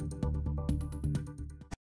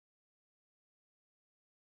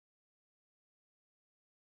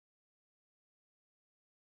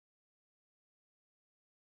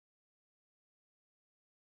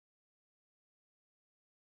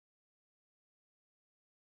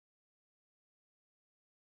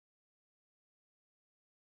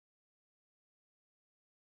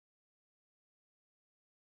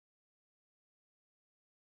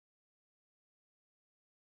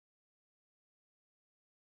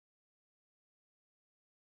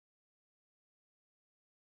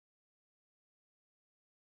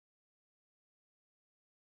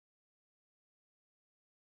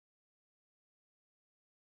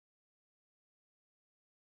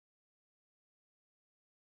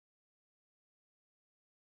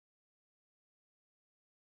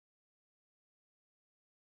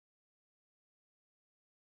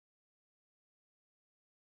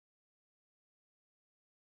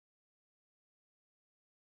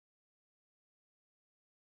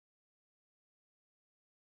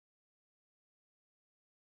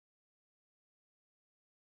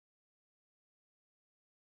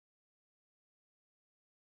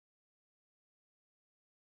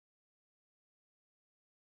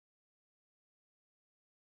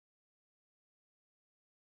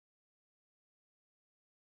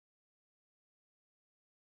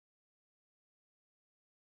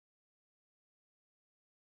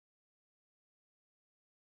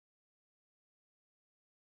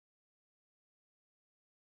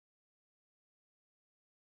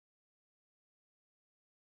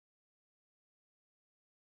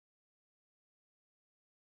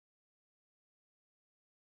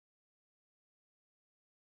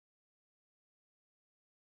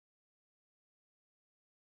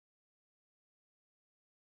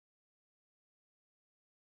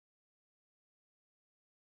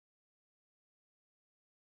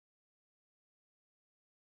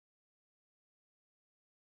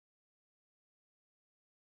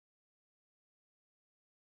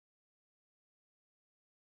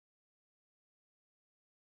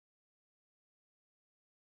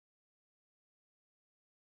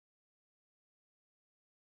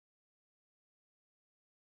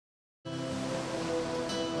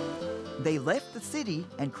 They left the city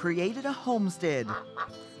and created a homestead.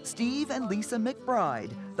 Steve and Lisa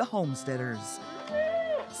McBride, the homesteaders.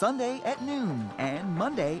 Sunday at noon and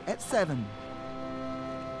Monday at 7.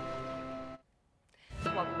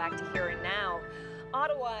 Welcome back to Here and Now.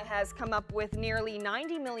 Ottawa has come up with nearly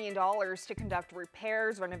 $90 million to conduct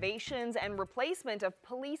repairs, renovations, and replacement of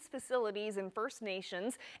police facilities in First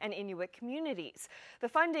Nations and Inuit communities. The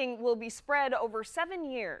funding will be spread over 7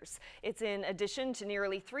 years. It's in addition to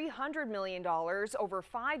nearly $300 million over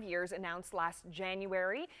 5 years announced last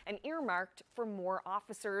January and earmarked for more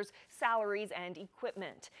officers, salaries, and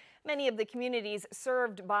equipment. Many of the communities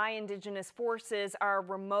served by Indigenous forces are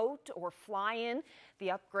remote or fly-in.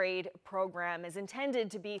 The upgrade program is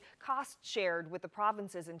intended to be cost-shared with the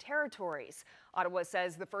provinces and territories. Ottawa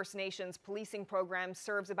says the First Nations policing program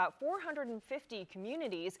serves about 450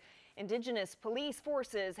 communities. Indigenous police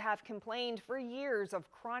forces have complained for years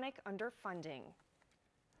of chronic underfunding.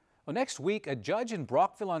 Well, next week, a judge in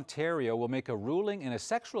Brockville, Ontario will make a ruling in a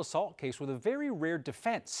sexual assault case with a very rare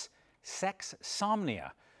defense,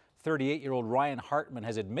 sexsomnia. 38-year-old Ryan Hartman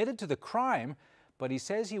has admitted to the crime, but he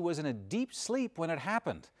says he was in a deep sleep when it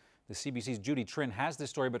happened. The CBC's Judy Trin has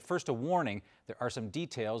this story, but first a warning, there are some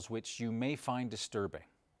details which you may find disturbing.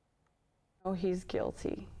 Oh, he's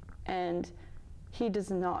guilty, and he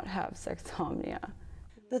does not have sexsomnia.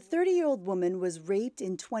 The 30-year-old woman was raped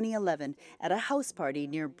in 2011 at a house party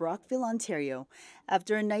near Brockville, Ontario.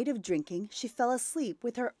 After a night of drinking, she fell asleep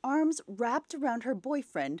with her arms wrapped around her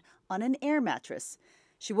boyfriend on an air mattress.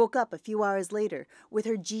 She woke up a few hours later with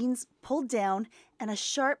her jeans pulled down and a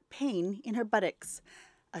sharp pain in her buttocks.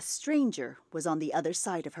 A stranger was on the other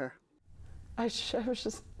side of her. I was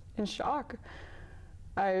just in shock.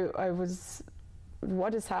 I was,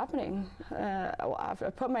 what is happening? I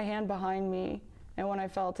put my hand behind me, and when I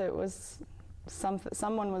felt it was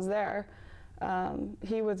someone was there,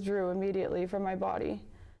 he withdrew immediately from my body.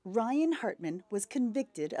 Ryan Hartman was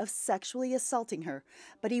convicted of sexually assaulting her,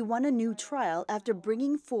 but he won a new trial after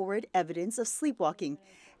bringing forward evidence of sleepwalking.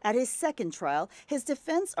 At his second trial, his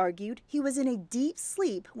defense argued he was in a deep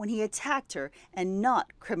sleep when he attacked her and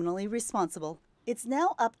not criminally responsible. It's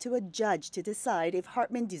now up to a judge to decide if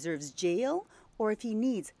Hartman deserves jail or if he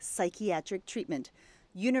needs psychiatric treatment.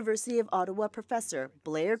 University of Ottawa professor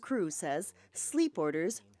Blair Crew says sleep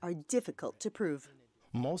orders are difficult to prove.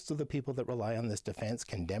 Most of the people that rely on this defense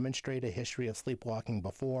can demonstrate a history of sleepwalking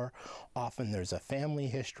before. Often there's a family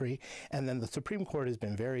history. And then the Supreme Court has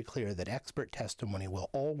been very clear that expert testimony will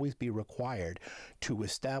always be required to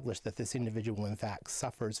establish that this individual in fact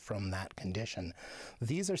suffers from that condition.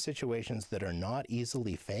 These are situations that are not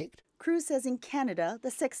easily faked. Cruz says in Canada, the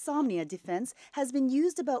sexsomnia defense has been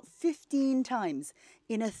used about 15 times.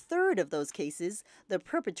 In a third of those cases, the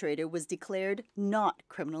perpetrator was declared not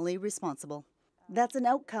criminally responsible. That's an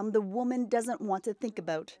outcome the woman doesn't want to think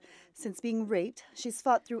about. Since being raped, she's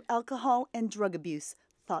fought through alcohol and drug abuse,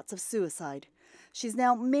 thoughts of suicide. She's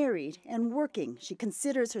now married and working. She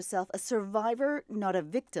considers herself a survivor, not a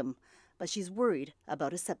victim, but she's worried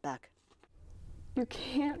about a setback. You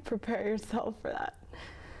can't prepare yourself for that.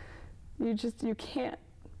 You can't.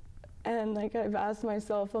 And like I've asked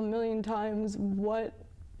myself a million times, what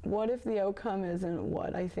if the outcome isn't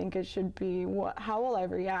what I think it should be? How will I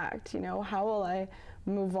react? How will I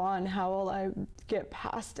move on? How will I get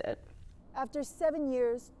past it? After 7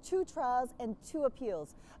 years, 2 trials, and 2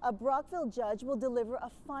 appeals, a Brockville judge will deliver a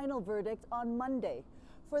final verdict on Monday.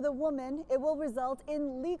 For the woman, it will result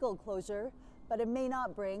in legal closure, but it may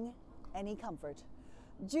not bring any comfort.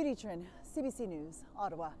 Judy Trin, CBC News,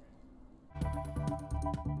 Ottawa.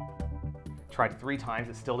 Tried 3 times,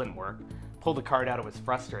 it still didn't work. Pulled the card out, I was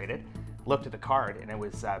frustrated. Looked at the card, and it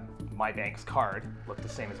was my bank's card, looked the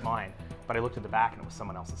same as mine, but I looked at the back and it was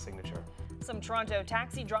someone else's signature. Some Toronto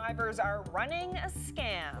taxi drivers are running a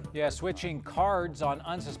scam. Yeah, switching cards on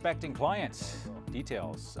unsuspecting clients.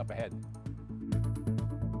 Details up ahead.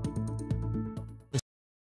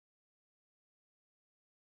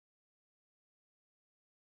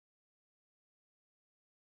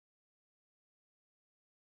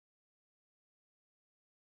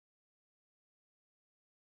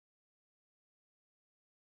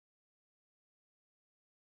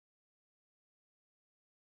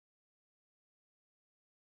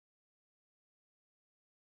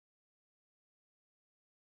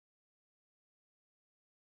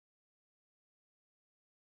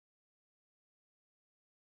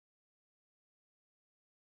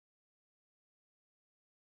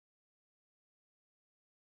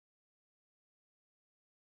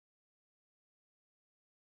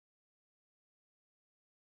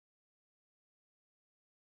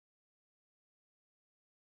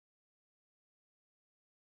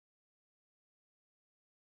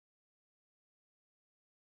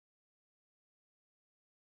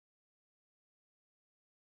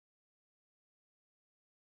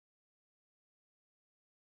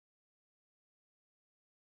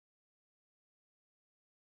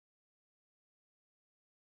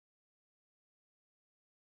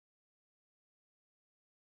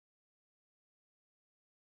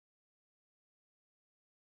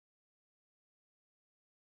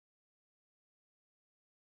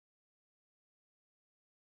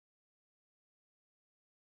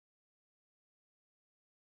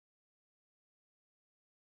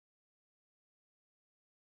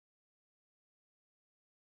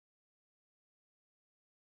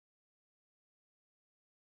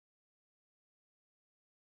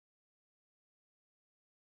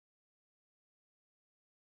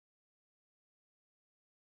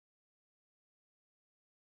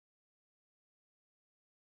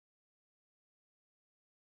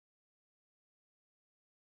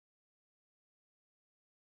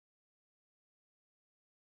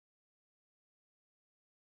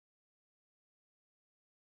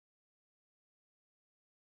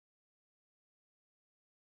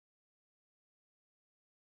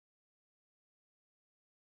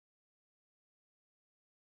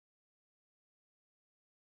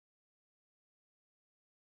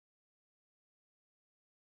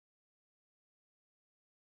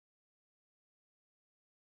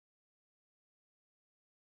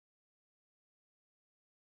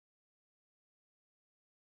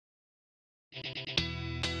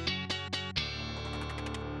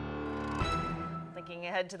 Thinking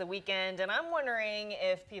ahead to the weekend, and I'm wondering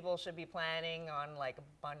if people should be planning on like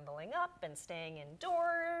bundling up and staying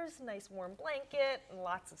indoors, nice warm blanket, and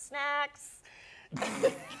lots of snacks.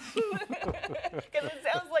 Because it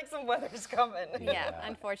sounds like some weather's coming. Yeah,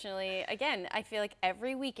 unfortunately. Again, I feel like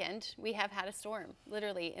every weekend we have had a storm,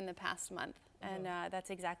 literally in the past month. And that's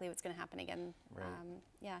exactly what's going to happen again. Right.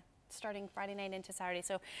 Yeah, starting Friday night into Saturday.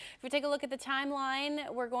 So if we take a look at the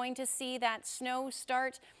timeline, we're going to see that snow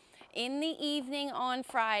start in the evening on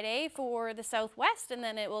Friday for the southwest, and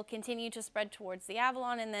then it will continue to spread towards the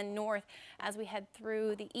Avalon and then north as we head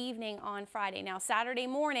through the evening on Friday. Now, Saturday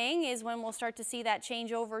morning is when we'll start to see that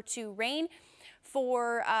change over to rain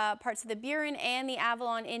for parts of the Burin and the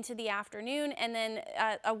Avalon into the afternoon, and then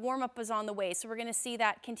a warm-up is on the way. So we're going to see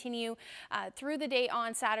that continue through the day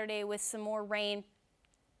on Saturday with some more rain.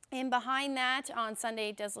 And behind that, on Sunday,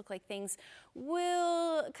 it does look like things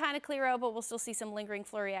will kind of clear out, but we'll still see some lingering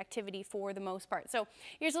flurry activity for the most part. So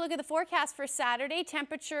here's a look at the forecast for Saturday.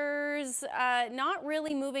 Temperatures not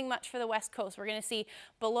really moving much for the west coast. We're going to see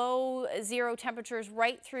below zero temperatures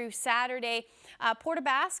right through Saturday. Port aux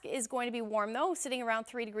Basques is going to be warm, though, sitting around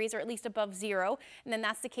 3 degrees or at least above zero. And then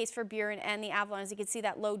that's the case for Burin and the Avalon. As you can see,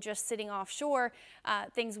 that low just sitting offshore.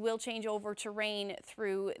 Things will change over to rain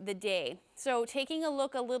through the day. So taking a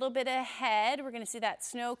look a little bit ahead, we're going to see that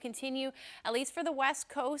snow continue, at least for the west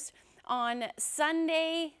coast on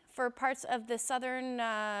Sunday. For parts of the southern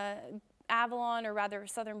Avalon, or rather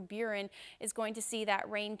southern Burin, is going to see that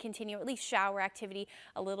rain continue, at least shower activity,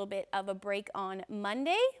 a little bit of a break on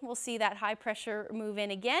Monday. We'll see that high pressure move in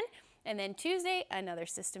again, and then Tuesday another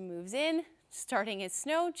system moves in, starting as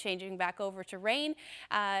snow, changing back over to rain.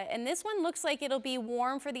 And this one looks like it'll be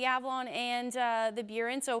warm for the Avalon and the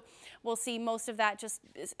Burin, so we'll see most of that just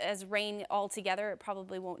as rain altogether. It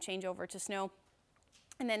probably won't change over to snow.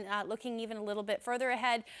 And then looking even a little bit further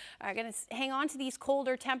ahead, I'm going to hang on to these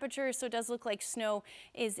colder temperatures, so it does look like snow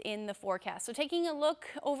is in the forecast. So taking a look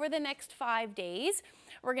over the next 5 days,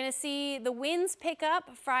 we're going to see the winds pick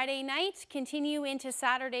up Friday night, continue into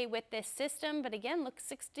Saturday with this system. But again, look,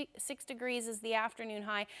 6 degrees is the afternoon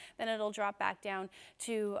high. Then it'll drop back down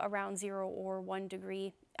to around 0 or 1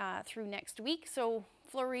 degree through next week. So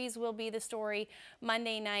flurries will be the story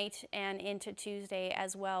Monday night and into Tuesday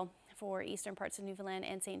as well for eastern parts of Newfoundland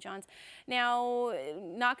and St. John's. Now,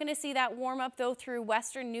 not going to see that warm up though through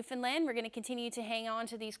western Newfoundland. We're going to continue to hang on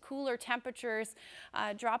to these cooler temperatures,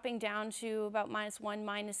 dropping down to about -1,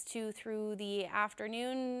 -2 through the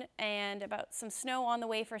afternoon, and about some snow on the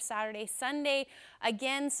way for Saturday, Sunday.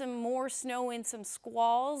 Again, some more snow and some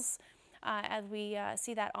squalls. As we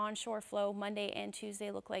see that onshore flow Monday and Tuesday,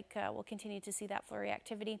 look like we'll continue to see that flurry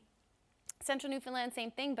activity. Central Newfoundland, same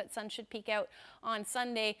thing, but sun should peak out on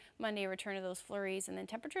Sunday. Monday, return of those flurries, and then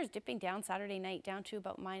temperatures dipping down Saturday night down to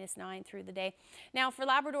about -9 through the day. Now for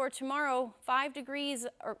Labrador tomorrow, 5 degrees,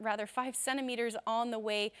 or rather 5 centimeters on the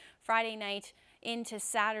way Friday night into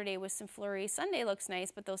Saturday with some flurries. Sunday looks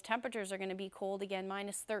nice, but those temperatures are going to be cold again,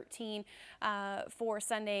 -13 for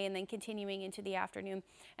Sunday, and then continuing into the afternoon.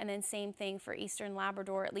 And then same thing for eastern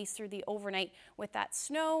Labrador, at least through the overnight, with that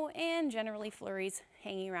snow and generally flurries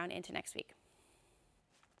hanging around into next week.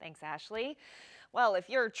 Thanks, Ashley. Well, if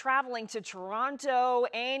you're traveling to Toronto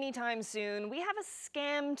anytime soon, we have a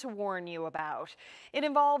scam to warn you about. It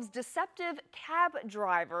involves deceptive cab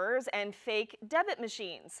drivers and fake debit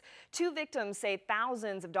machines. 2 victims say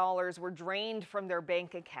thousands of dollars were drained from their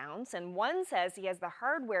bank accounts, and one says he has the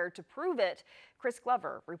hardware to prove it. Chris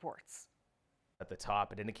Glover reports. At the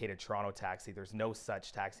top, it indicated Toronto Taxi. There's no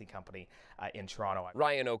such taxi company in Toronto.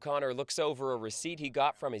 Ryan O'Connor looks over a receipt he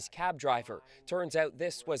got from his cab driver. Turns out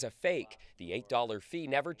this was a fake. The $8 fee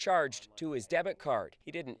never charged to his debit card. He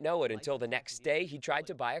didn't know it until the next day he tried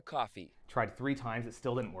to buy a coffee. Tried 3 times, it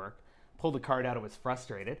still didn't work. Pulled the card out, I was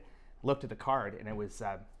frustrated. Looked at the card, and it was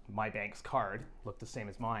my bank's card. Looked the same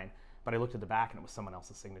as mine, but I looked at the back and it was someone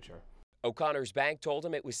else's signature. O'Connor's bank told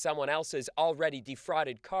him it was someone else's already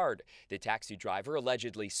defrauded card. The taxi driver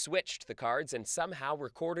allegedly switched the cards and somehow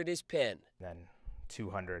recorded his PIN. Then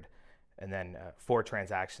 200, and then 4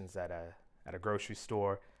 transactions at a grocery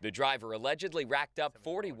store. The driver allegedly racked up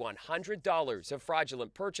 $4,100 of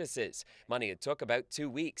fraudulent purchases, money it took about 2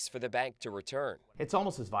 weeks for the bank to return. It's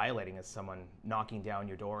almost as violating as someone knocking down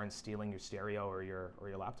your door and stealing your stereo or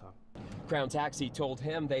your laptop. Crown Taxi told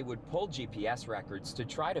him they would pull GPS records to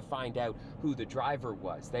try to find out who the driver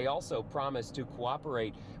was. They also promised to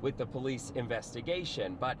cooperate with the police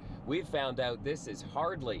investigation, but we've found out this is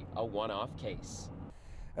hardly a one-off case.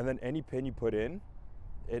 And then any PIN you put in,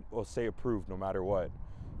 it will say approved no matter what.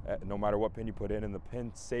 no matter what PIN you put in, and the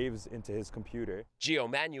PIN saves into his computer. Gio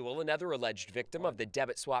Manuel, another alleged victim of the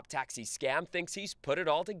debit swap taxi scam, thinks he's put it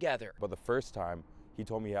all together. But the first time, he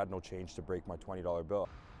told me he had no change to break my $20 bill.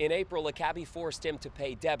 In April, a cabbie forced him to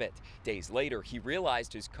pay debit. Days later, he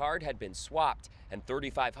realized his card had been swapped and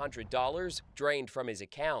 $3,500 drained from his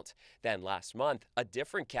account. Then last month, a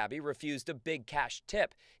different cabbie refused a big cash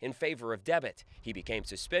tip in favor of debit. He became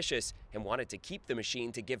suspicious and wanted to keep the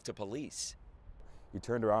machine to give to police. He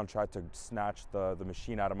turned around and tried to snatch the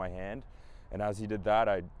machine out of my hand. And as he did that,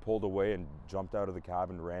 I pulled away and jumped out of the cab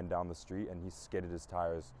and ran down the street, and he skidded his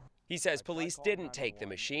tires. He says police didn't take the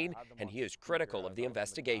machine, and he is critical of the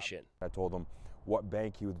investigation. I told him what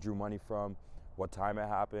bank he withdrew money from, what time it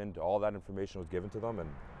happened. All that information was given to them, and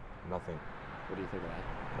nothing. What do you think of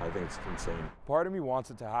that? I think it's insane. Part of me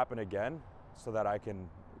wants it to happen again so that I can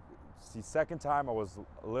see. Second time, I was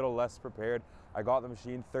a little less prepared. I got the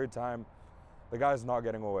machine. Third time, the guy's not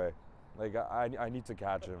getting away. Like, I need to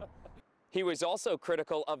catch him. He was also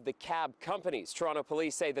critical of the cab companies. Toronto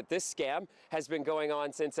police say that this scam has been going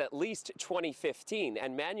on since at least 2015,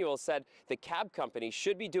 and Manuel said the cab company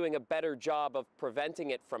should be doing a better job of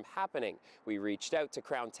preventing it from happening. We reached out to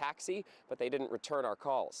Crown Taxi, but they didn't return our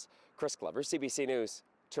calls. Chris Glover, CBC News,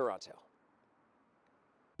 Toronto.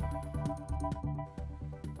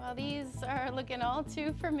 Well, these are looking all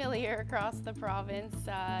too familiar across the province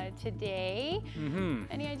today.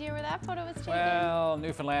 Any idea where that photo was taken? Well,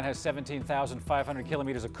 Newfoundland has 17,500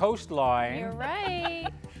 kilometers of coastline. You're right.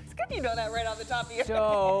 It's good you know that right on the top of your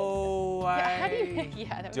So head.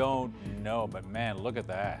 I don't know, but man, look at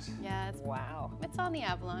that. Yeah, it's wow. It's on the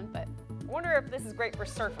Avalon, but I wonder if this is great for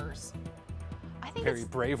surfers. I think Very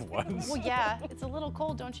brave ones. Well, yeah, it's a little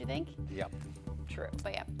cold, don't you think? Yep. True.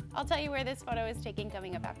 But yeah, I'll tell you where this photo is taken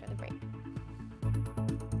coming up after the break.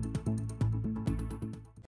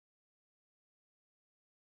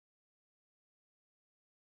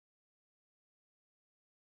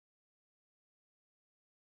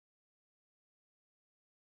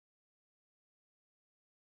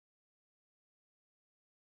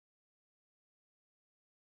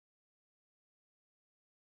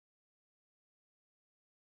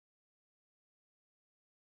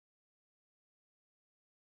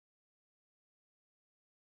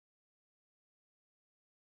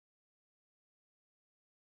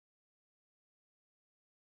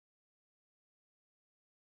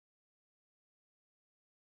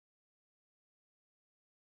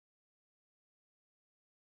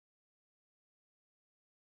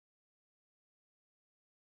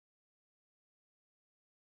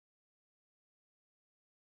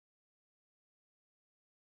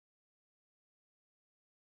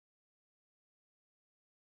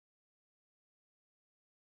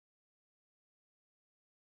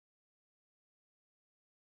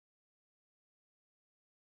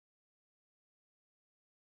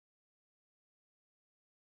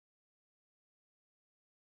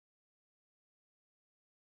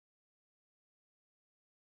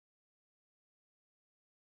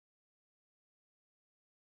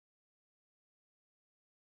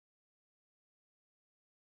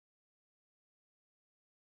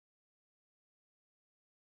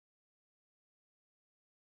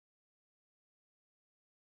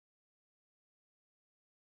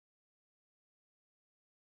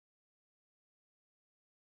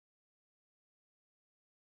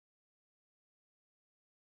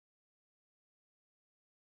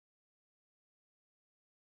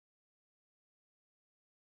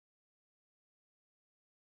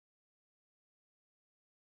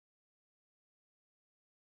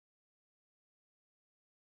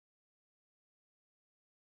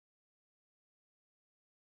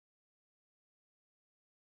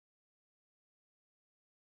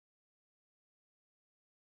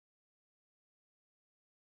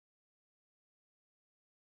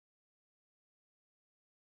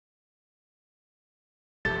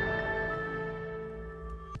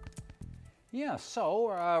 Yeah, so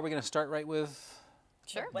we're going to start right with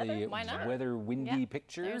Sure, the why not? weather windy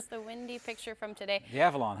picture. There's the windy picture from today. The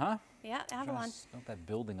Avalon, huh? Yeah, Avalon. Not that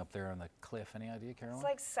building up there on the cliff. Any idea, Caroline? It's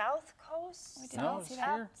like South Coast. We did not see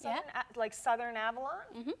that. Southern, like Southern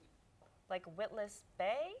Avalon. Like Witless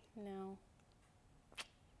Bay. No.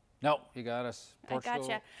 No, you got us. I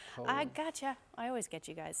gotcha. I gotcha. I always get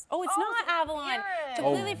you guys. Oh, it's not Avalon.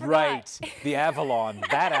 Oh, right. The Avalon.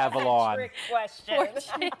 That Avalon. Trick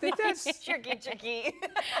question. That's tricky.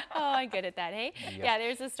 Oh, I'm good at that, hey? Yep. Yeah,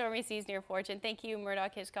 there's a stormy seas near Fortune. Thank you,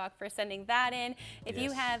 Murdoch Hitchcock, for sending that in. If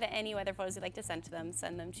you have any weather photos you'd like to send to them,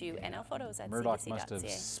 send them to nlphotos@cbc.ca. Murdoch must have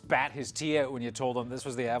spat his tea out when you told him this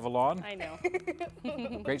was the Avalon. I know.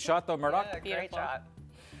 Great shot, though, Murdoch. Yeah, great shot.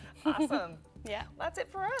 Awesome. Yeah, that's it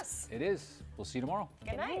for us. It is. We'll see you tomorrow.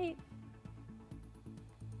 Good night.